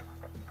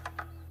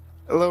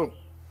 Hello.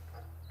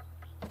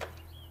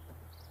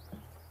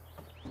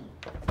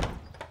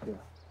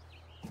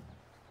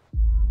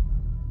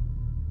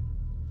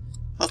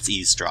 Let's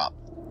eavesdrop.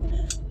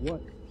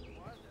 What?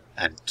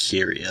 I'm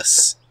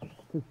curious.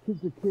 Because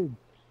kids are kids.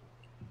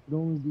 It'd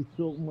only be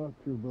so much,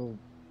 bro.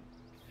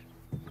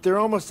 They're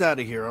almost out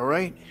of here, all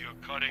right? You're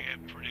cutting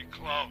it pretty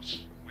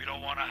close. We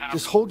don't want to have...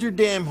 Just hold your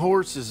damn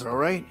horses, all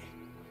right?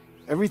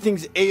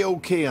 Everything's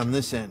A-okay on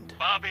this end.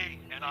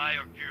 Bobby and I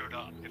are geared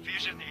up. If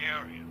he's in the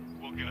area,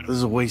 we'll get him. This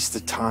is a waste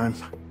of time.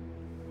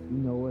 You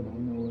know it, I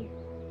know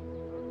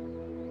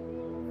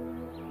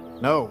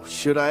it. No,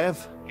 should I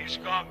have? He's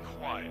gone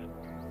quiet.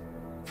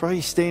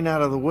 Probably staying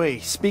out of the way.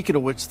 Speaking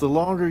of which, the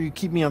longer you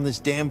keep me on this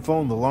damn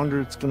phone, the longer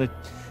it's gonna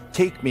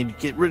take me to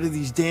get rid of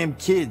these damn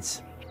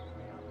kids.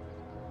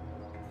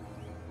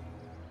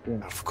 Yeah,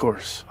 of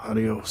course.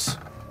 Adios.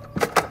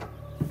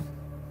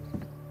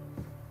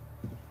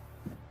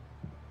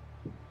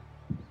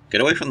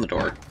 Get away from the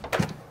door.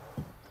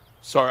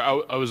 Sorry,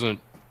 I wasn't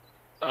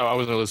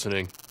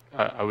listening.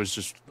 I was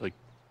just,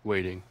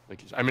 waiting.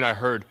 I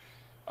heard...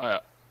 I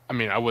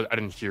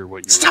didn't hear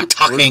what you... Stop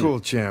talking! We're cool,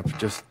 champ.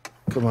 Just...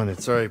 Come on,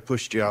 it's sorry I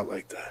pushed you out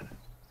like that.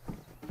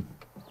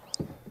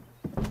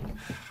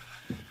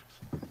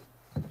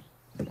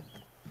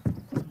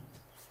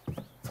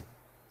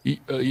 You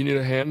need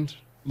a hand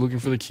looking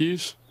for the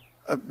keys?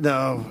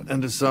 No,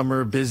 end of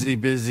summer, busy,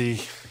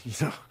 you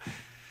know.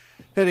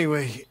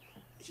 Anyway,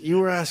 you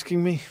were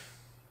asking me?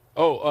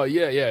 Oh,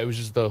 yeah, it was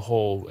just the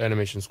whole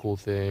animation school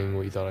thing,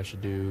 what you thought I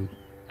should do.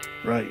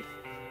 Right.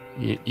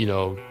 You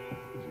know,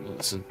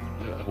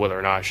 whether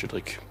or not I should,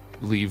 like,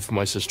 leave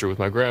my sister with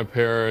my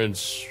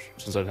grandparents,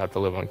 since I'd have to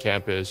live on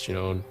campus, you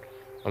know, and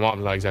my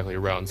mom's not exactly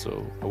around,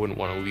 so I wouldn't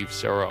want to leave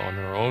Sarah on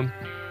her own.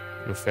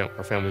 You know,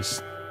 our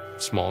family's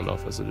small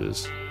enough as it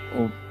is.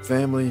 Well,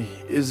 family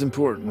is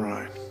important,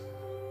 Ryan.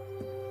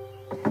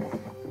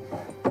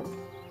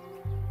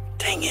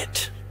 Dang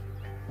it.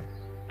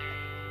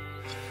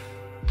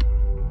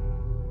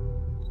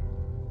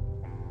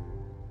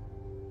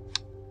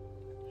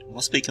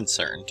 Must be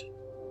concerned.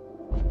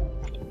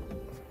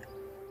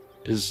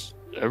 Is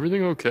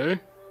everything okay?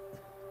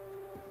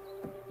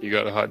 You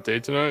got a hot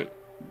date tonight?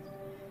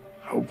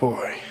 Oh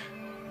boy.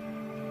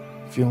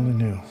 If you only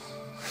knew.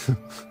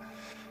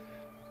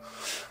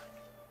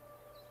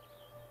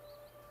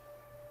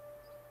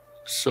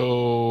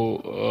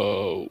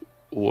 So,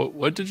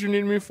 what did you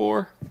need me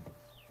for?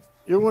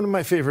 You're one of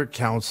my favorite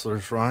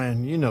counselors,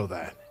 Ryan. You know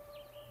that.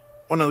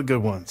 One of the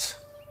good ones.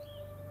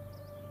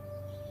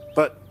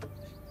 But,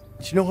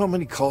 do you know how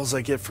many calls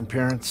I get from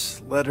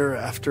parents, letter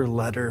after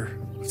letter,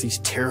 with these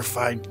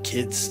terrified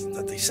kids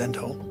that they send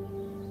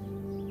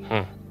home?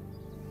 Huh.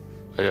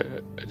 I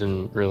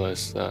didn't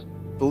realize that.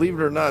 Believe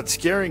it or not,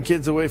 scaring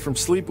kids away from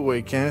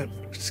sleepaway camp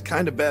is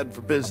kind of bad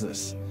for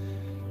business.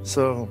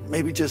 So,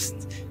 maybe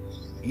just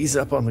ease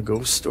up on the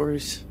ghost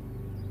stories?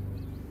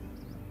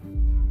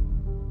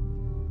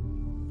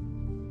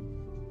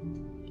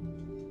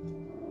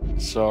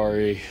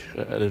 Sorry,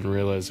 I didn't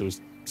realize it was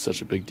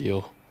such a big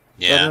deal.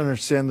 Yeah. I don't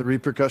understand the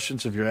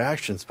repercussions of your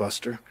actions,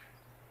 Buster.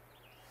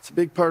 It's a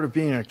big part of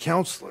being a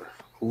counselor,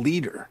 a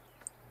leader.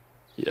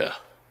 Yeah.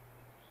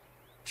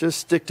 Just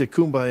stick to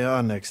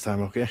kumbaya next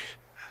time, okay?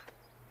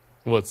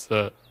 What's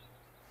that?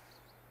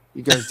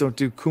 You guys don't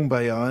do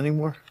kumbaya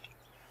anymore?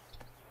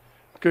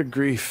 Good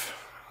grief.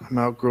 I'm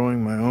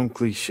outgrowing my own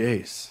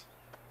cliches.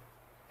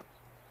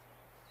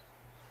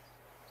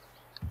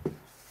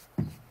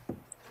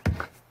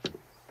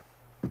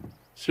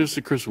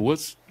 Seriously, Chris,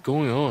 what's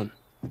going on?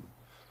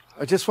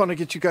 I just want to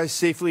get you guys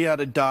safely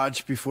out of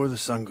Dodge before the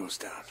sun goes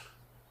down.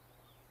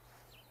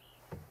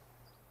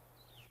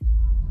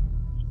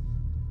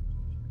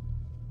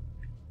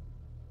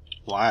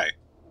 Why?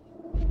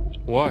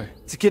 Why?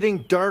 It's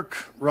getting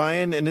dark,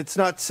 Ryan, and it's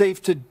not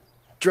safe to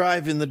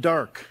drive in the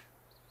dark.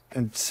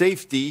 And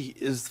safety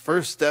is the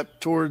first step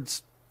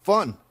towards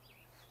fun.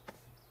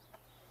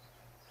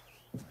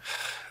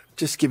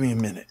 Just give me a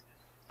minute.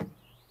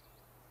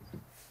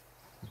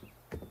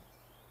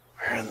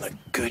 Where in the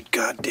good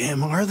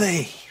goddamn are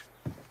they?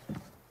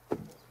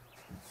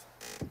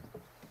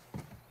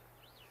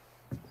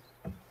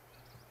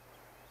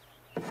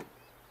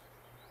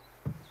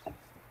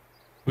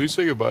 Will you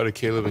say goodbye to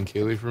Caleb and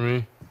Kaylee for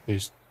me? They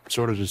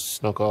sort of just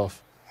snuck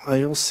off. Well,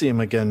 you'll see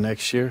him again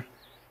next year.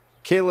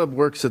 Caleb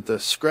works at the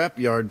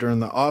scrapyard during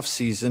the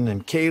off-season,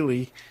 and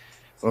Kaylee,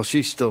 well,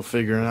 she's still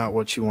figuring out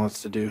what she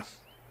wants to do.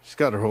 She's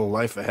got her whole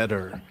life ahead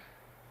of her.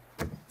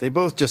 They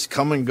both just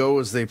come and go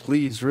as they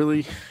please,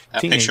 really.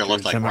 That picture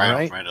looked like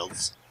Ryan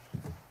Reynolds.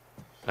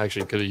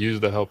 Actually, could have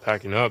used the help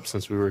packing up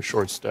since we were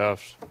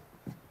short-staffed.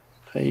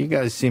 Hey, you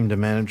guys seem to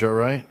manage all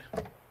right.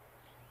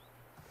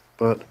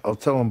 But I'll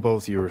tell them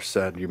both you were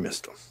sad you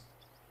missed them.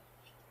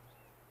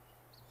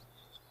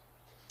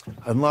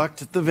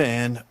 Unlocked the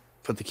van,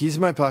 put the keys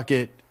in my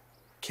pocket,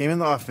 came in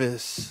the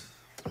office.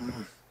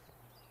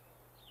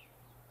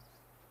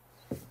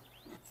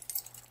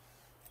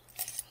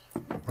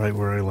 Right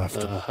where I left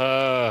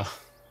them.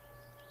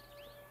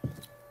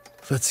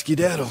 Let's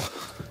skedaddle.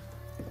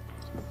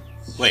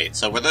 Wait,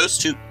 so were those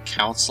two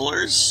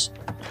counselors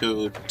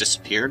who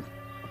disappeared?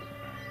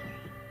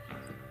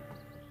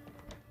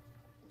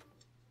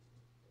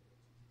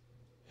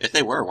 If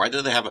they were, why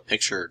do they have a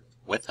picture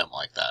with him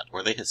like that?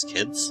 Were they his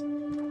kids?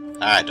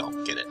 I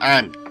don't get it.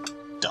 I'm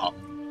dumb.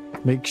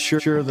 Make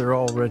sure they're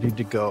all ready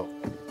to go.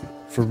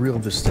 For real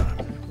this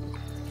time.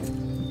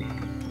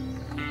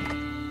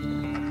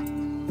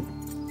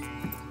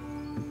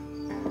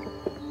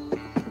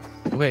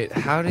 Wait,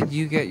 how did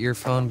you get your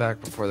phone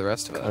back before the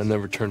rest of us? I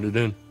never turned it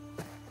in.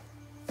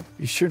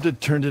 You should have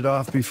turned it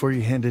off before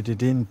you handed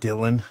it in,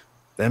 Dylan.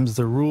 Them's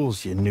the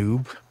rules, you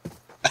noob.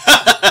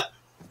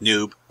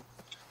 Noob.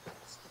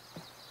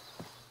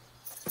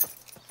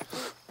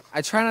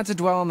 I try not to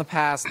dwell on the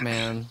past,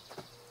 man.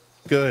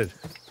 Good.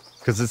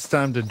 Because it's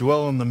time to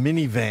dwell on the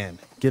minivan.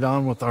 Get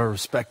on with our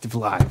respective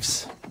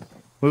lives.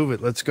 Move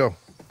it, let's go.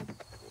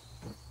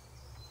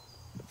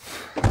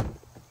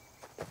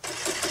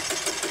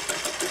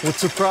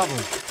 What's the problem?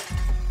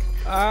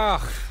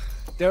 Ugh,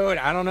 dude,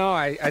 I don't know.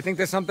 I think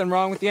there's something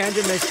wrong with the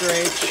engine, Mr.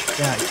 H.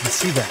 Yeah, I can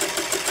see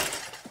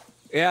that.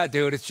 Yeah,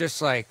 dude, it's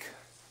just like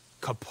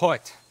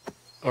kaput.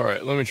 All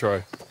right, let me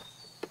try.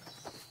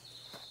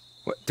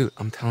 What, dude,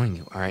 I'm telling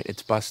you, all right,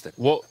 it's busted.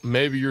 Well,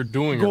 maybe you're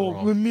doing it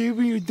wrong.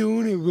 Maybe you're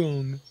doing it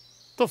wrong. What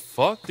the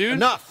fuck, dude?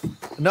 Enough!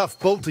 Enough,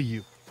 both of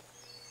you.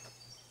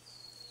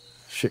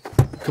 Shit.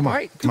 Come on. All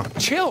right, come on.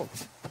 Chill,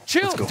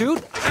 go.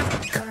 dude.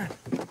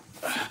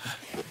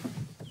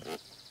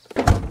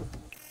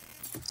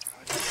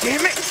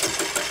 Damn it!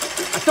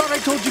 I thought I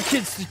told you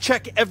kids to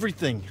check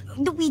everything.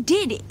 No, we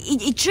did.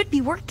 It should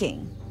be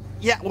working.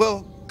 Yeah,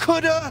 well,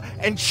 coulda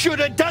and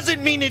shoulda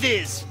doesn't mean it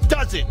is,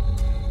 does it?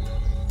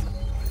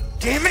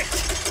 Damn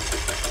it!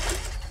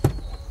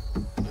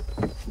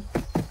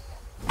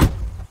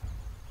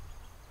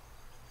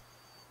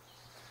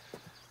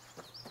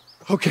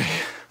 Okay.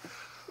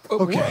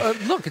 Okay.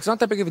 Look, it's not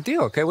that big of a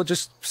deal, okay? We'll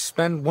just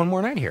spend one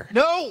more night here.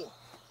 No!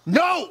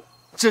 No!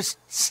 Just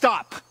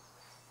stop.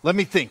 Let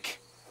me think.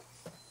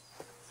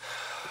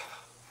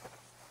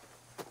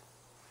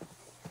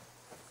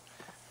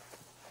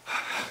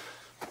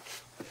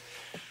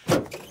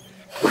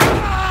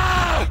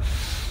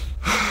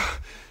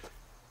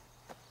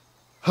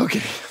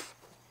 Okay.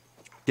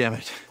 Damn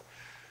it.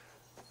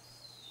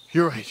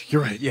 You're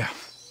right, yeah.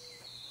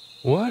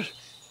 What?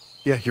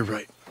 Yeah, you're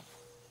right.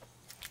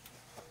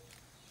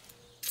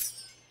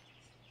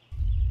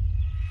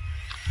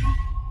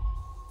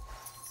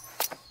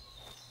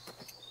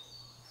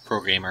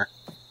 Programmer.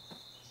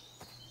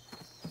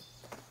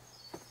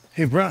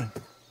 Hey, Brian.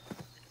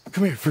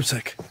 Come here for a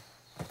sec.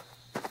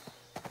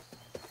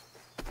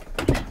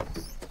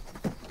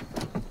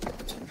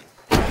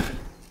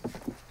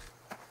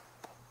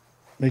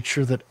 Make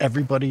sure that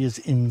everybody is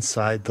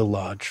inside the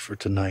lodge for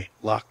tonight.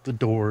 Lock the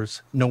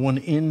doors. No one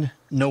in,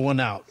 no one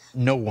out.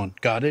 No one.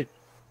 Got it?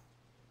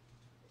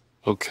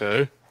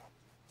 Okay.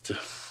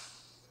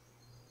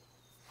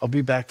 I'll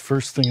be back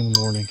first thing in the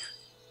morning.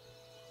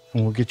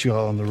 And we'll get you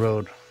all on the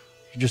road.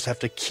 You just have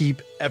to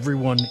keep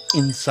everyone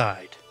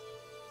inside.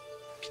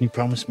 Can you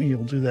promise me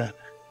you'll do that?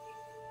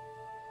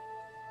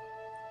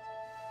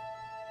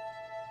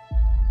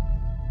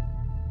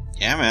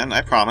 Yeah, man, I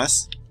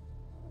promise.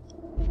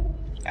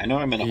 I know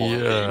I'm in a horror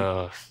game.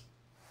 Yeah,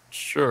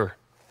 sure.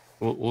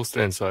 We'll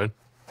stay inside.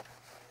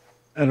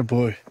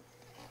 Attaboy.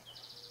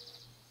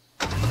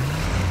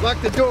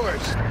 Lock the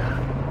doors.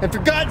 And for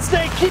God's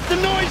sake, keep the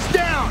noise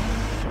down!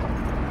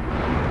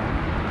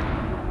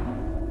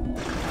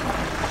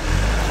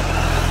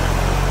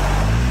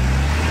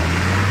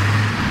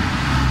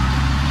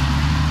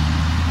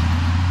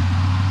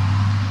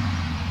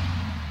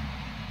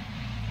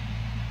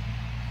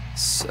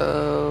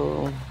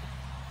 So,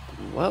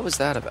 what was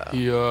that about?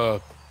 He,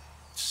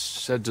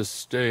 said to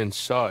stay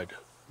inside,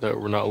 that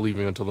we're not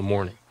leaving until the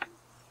morning.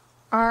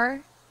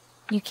 Are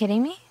you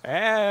kidding me?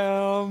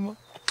 Are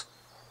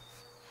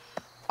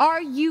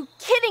you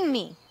kidding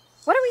me?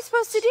 What are we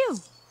supposed to do?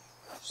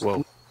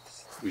 Well,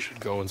 we should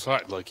go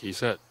inside, like he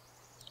said.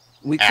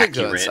 We could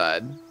go Accurate.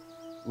 inside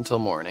until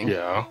morning.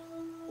 Yeah.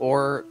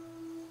 Or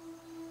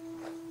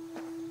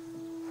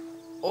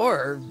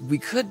we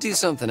could do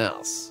something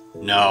else.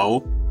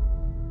 No.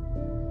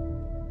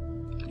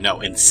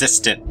 No,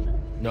 insistent.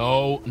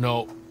 No.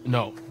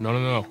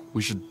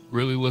 We should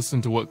really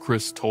listen to what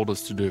Chris told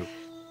us to do.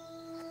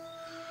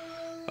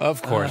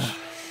 Of course.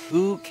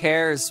 Who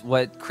cares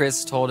what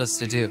Chris told us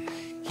to do?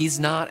 He's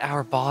not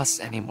our boss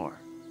anymore.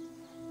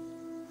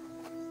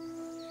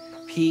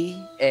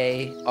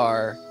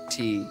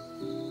 P-A-R-T.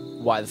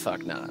 Why the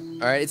fuck not? All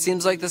right, it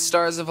seems like the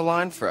stars have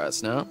aligned for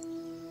us, no?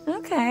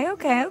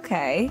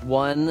 Okay.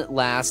 One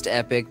last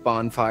epic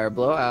bonfire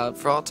blowout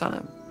for all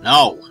time.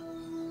 No.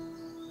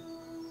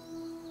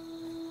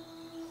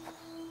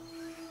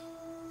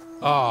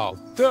 Oh,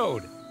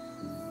 dude.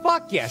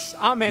 Fuck yes,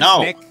 I'm in,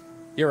 No. Nick.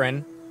 You're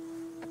in.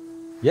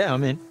 Yeah,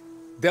 I'm in.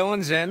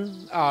 Dylan's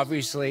in,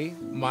 obviously.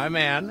 My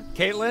man.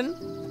 Caitlin?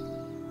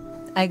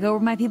 I go where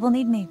my people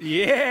need me.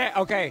 Yeah,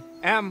 okay.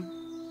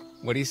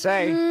 What do you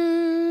say?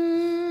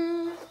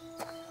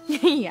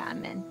 Yeah,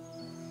 I'm in.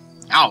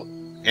 Ow,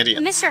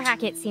 idiot. Mr.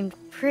 Hackett seemed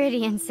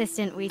pretty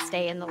insistent we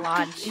stay in the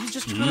lodge. He was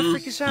just trying to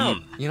freak us out,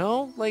 you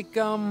know? Like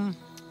one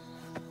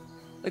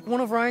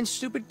of Ryan's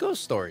stupid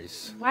ghost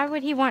stories. Why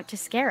would he want to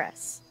scare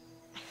us?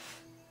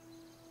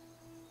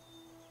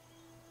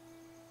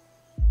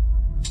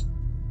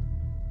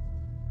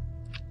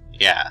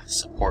 Yeah,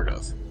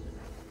 supportive.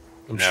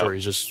 I'm No. sure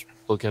he's just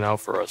looking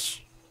out for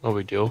us. No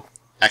big deal.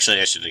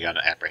 Actually, I should have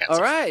gotten apprehensive.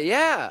 All right,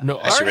 yeah. No,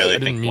 I should really I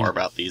didn't think mean- more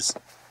about these.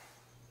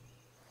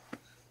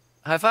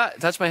 High five.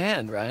 Touch my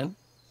hand, Ryan.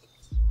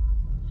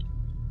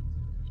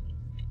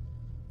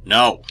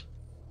 No.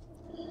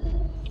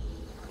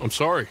 I'm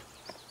sorry.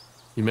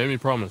 You made me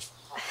promise.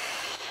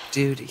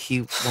 Dude,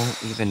 he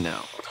won't even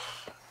know.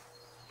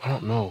 I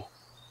don't know.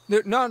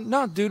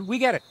 No, dude, we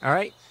get it, all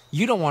right?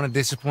 You don't want to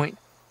disappoint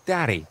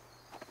Daddy.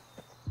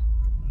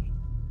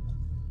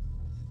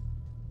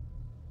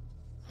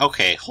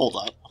 Okay, hold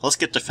up. Let's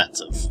get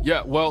defensive.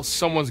 Yeah, well,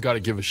 someone's got to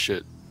give a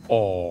shit.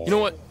 Oh. You know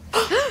what?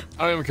 I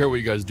don't even care what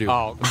you guys do.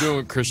 Oh. I'm doing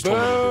what Chris told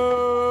me to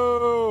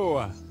Boo!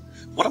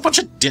 What a bunch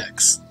of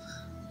dicks.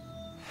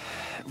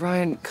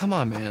 Ryan, come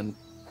on, man.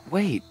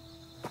 Wait.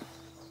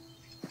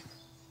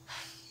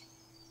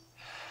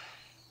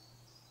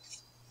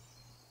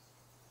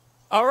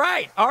 All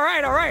right.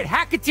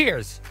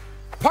 Hacketeers.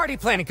 party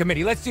planning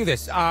committee. Let's do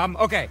this.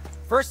 Okay.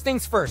 First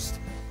things first.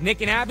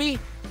 Nick and Abby,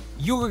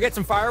 you will get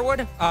some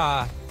firewood.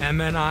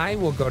 Emma and I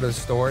will go to the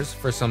stores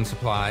for some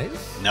supplies.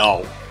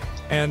 No.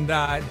 And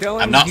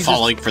Dylan, I'm not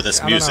falling for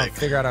this music.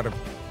 Figure out how to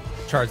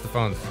charge the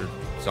phones or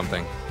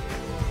something.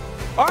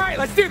 All right,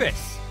 let's do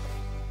this.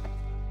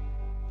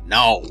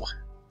 No.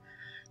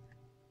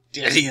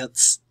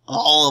 Idiots.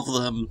 All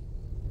of them.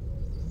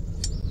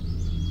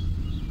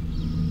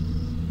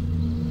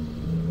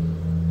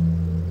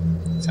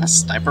 Is that a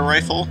sniper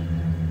rifle?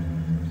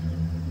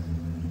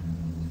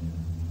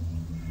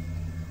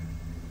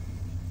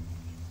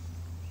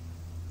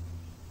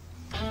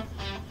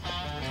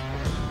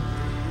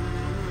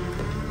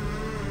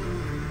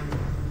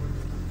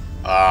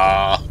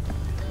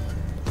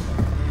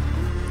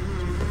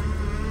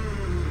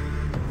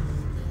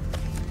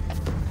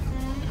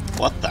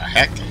 What the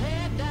heck?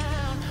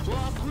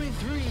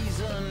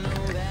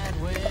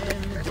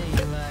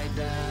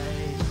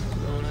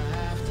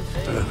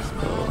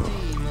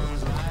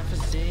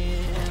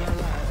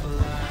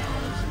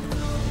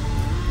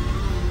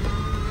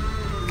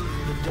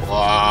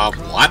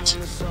 What?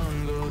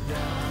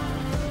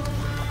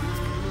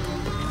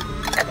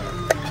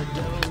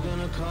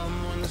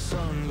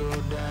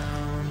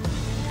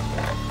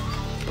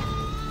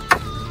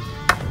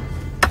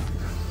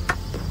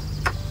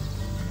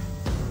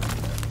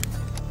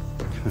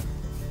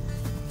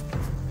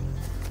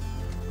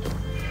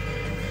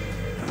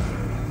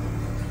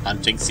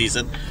 Hunting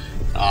season?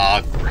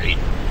 Oh, great.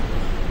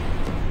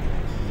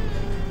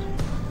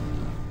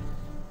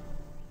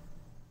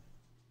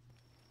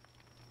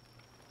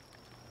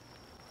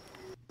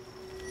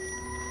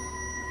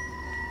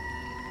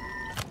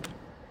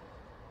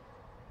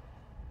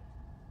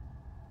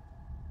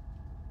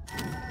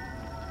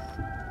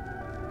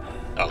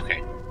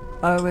 Okay.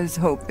 I was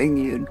hoping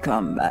you'd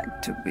come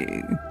back to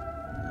me.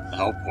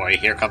 Oh boy,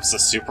 here comes the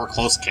super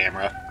close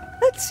camera.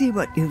 Let's see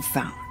what you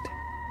found.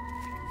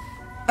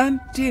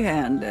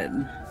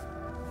 Empty-handed.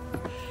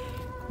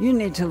 You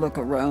need to look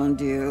around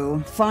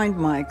you, find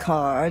my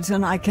cards,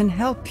 and I can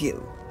help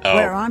you. Oh.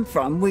 Where I'm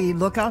from, we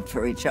look out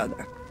for each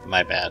other.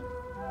 My bad.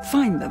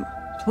 Find them,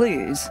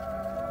 please.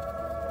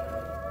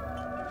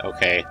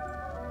 Okay.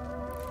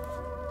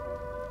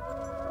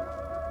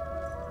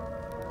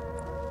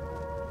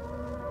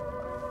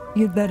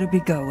 You'd better be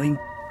going.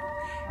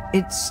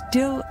 It's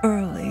still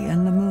early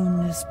and the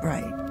moon is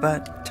bright,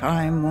 but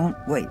time won't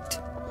wait.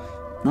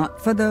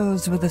 Not for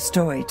those with a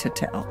story to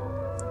tell.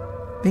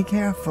 Be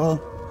careful.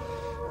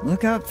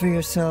 Look out for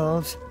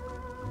yourselves.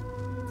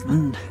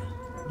 And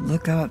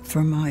look out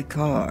for my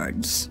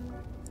cards.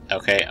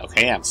 Okay,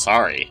 I'm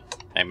sorry.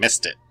 I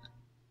missed it.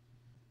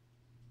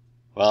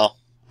 Well,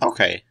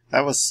 okay.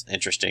 That was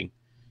interesting.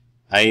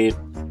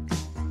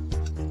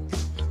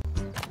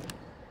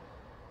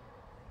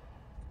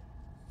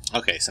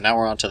 Okay, so now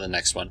we're on to the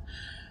next one.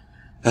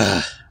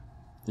 It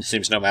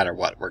seems no matter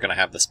what, we're gonna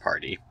have this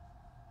party.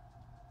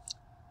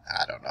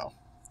 I don't know.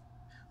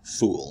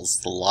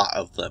 Fools. A lot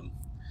of them.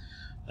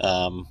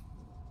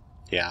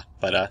 Yeah,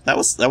 but that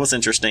was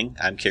interesting.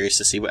 I'm curious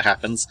to see what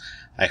happens.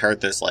 I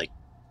heard there's like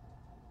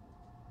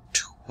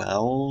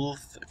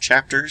 12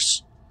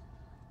 chapters.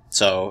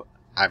 So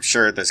I'm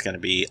sure there's going to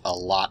be a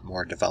lot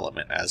more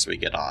development as we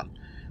get on.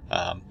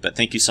 But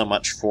thank you so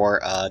much for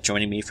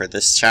joining me for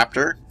this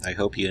chapter. I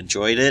hope you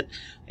enjoyed it,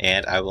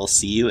 and I will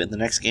see you in the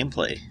next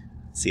gameplay.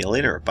 See you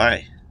later.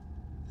 Bye.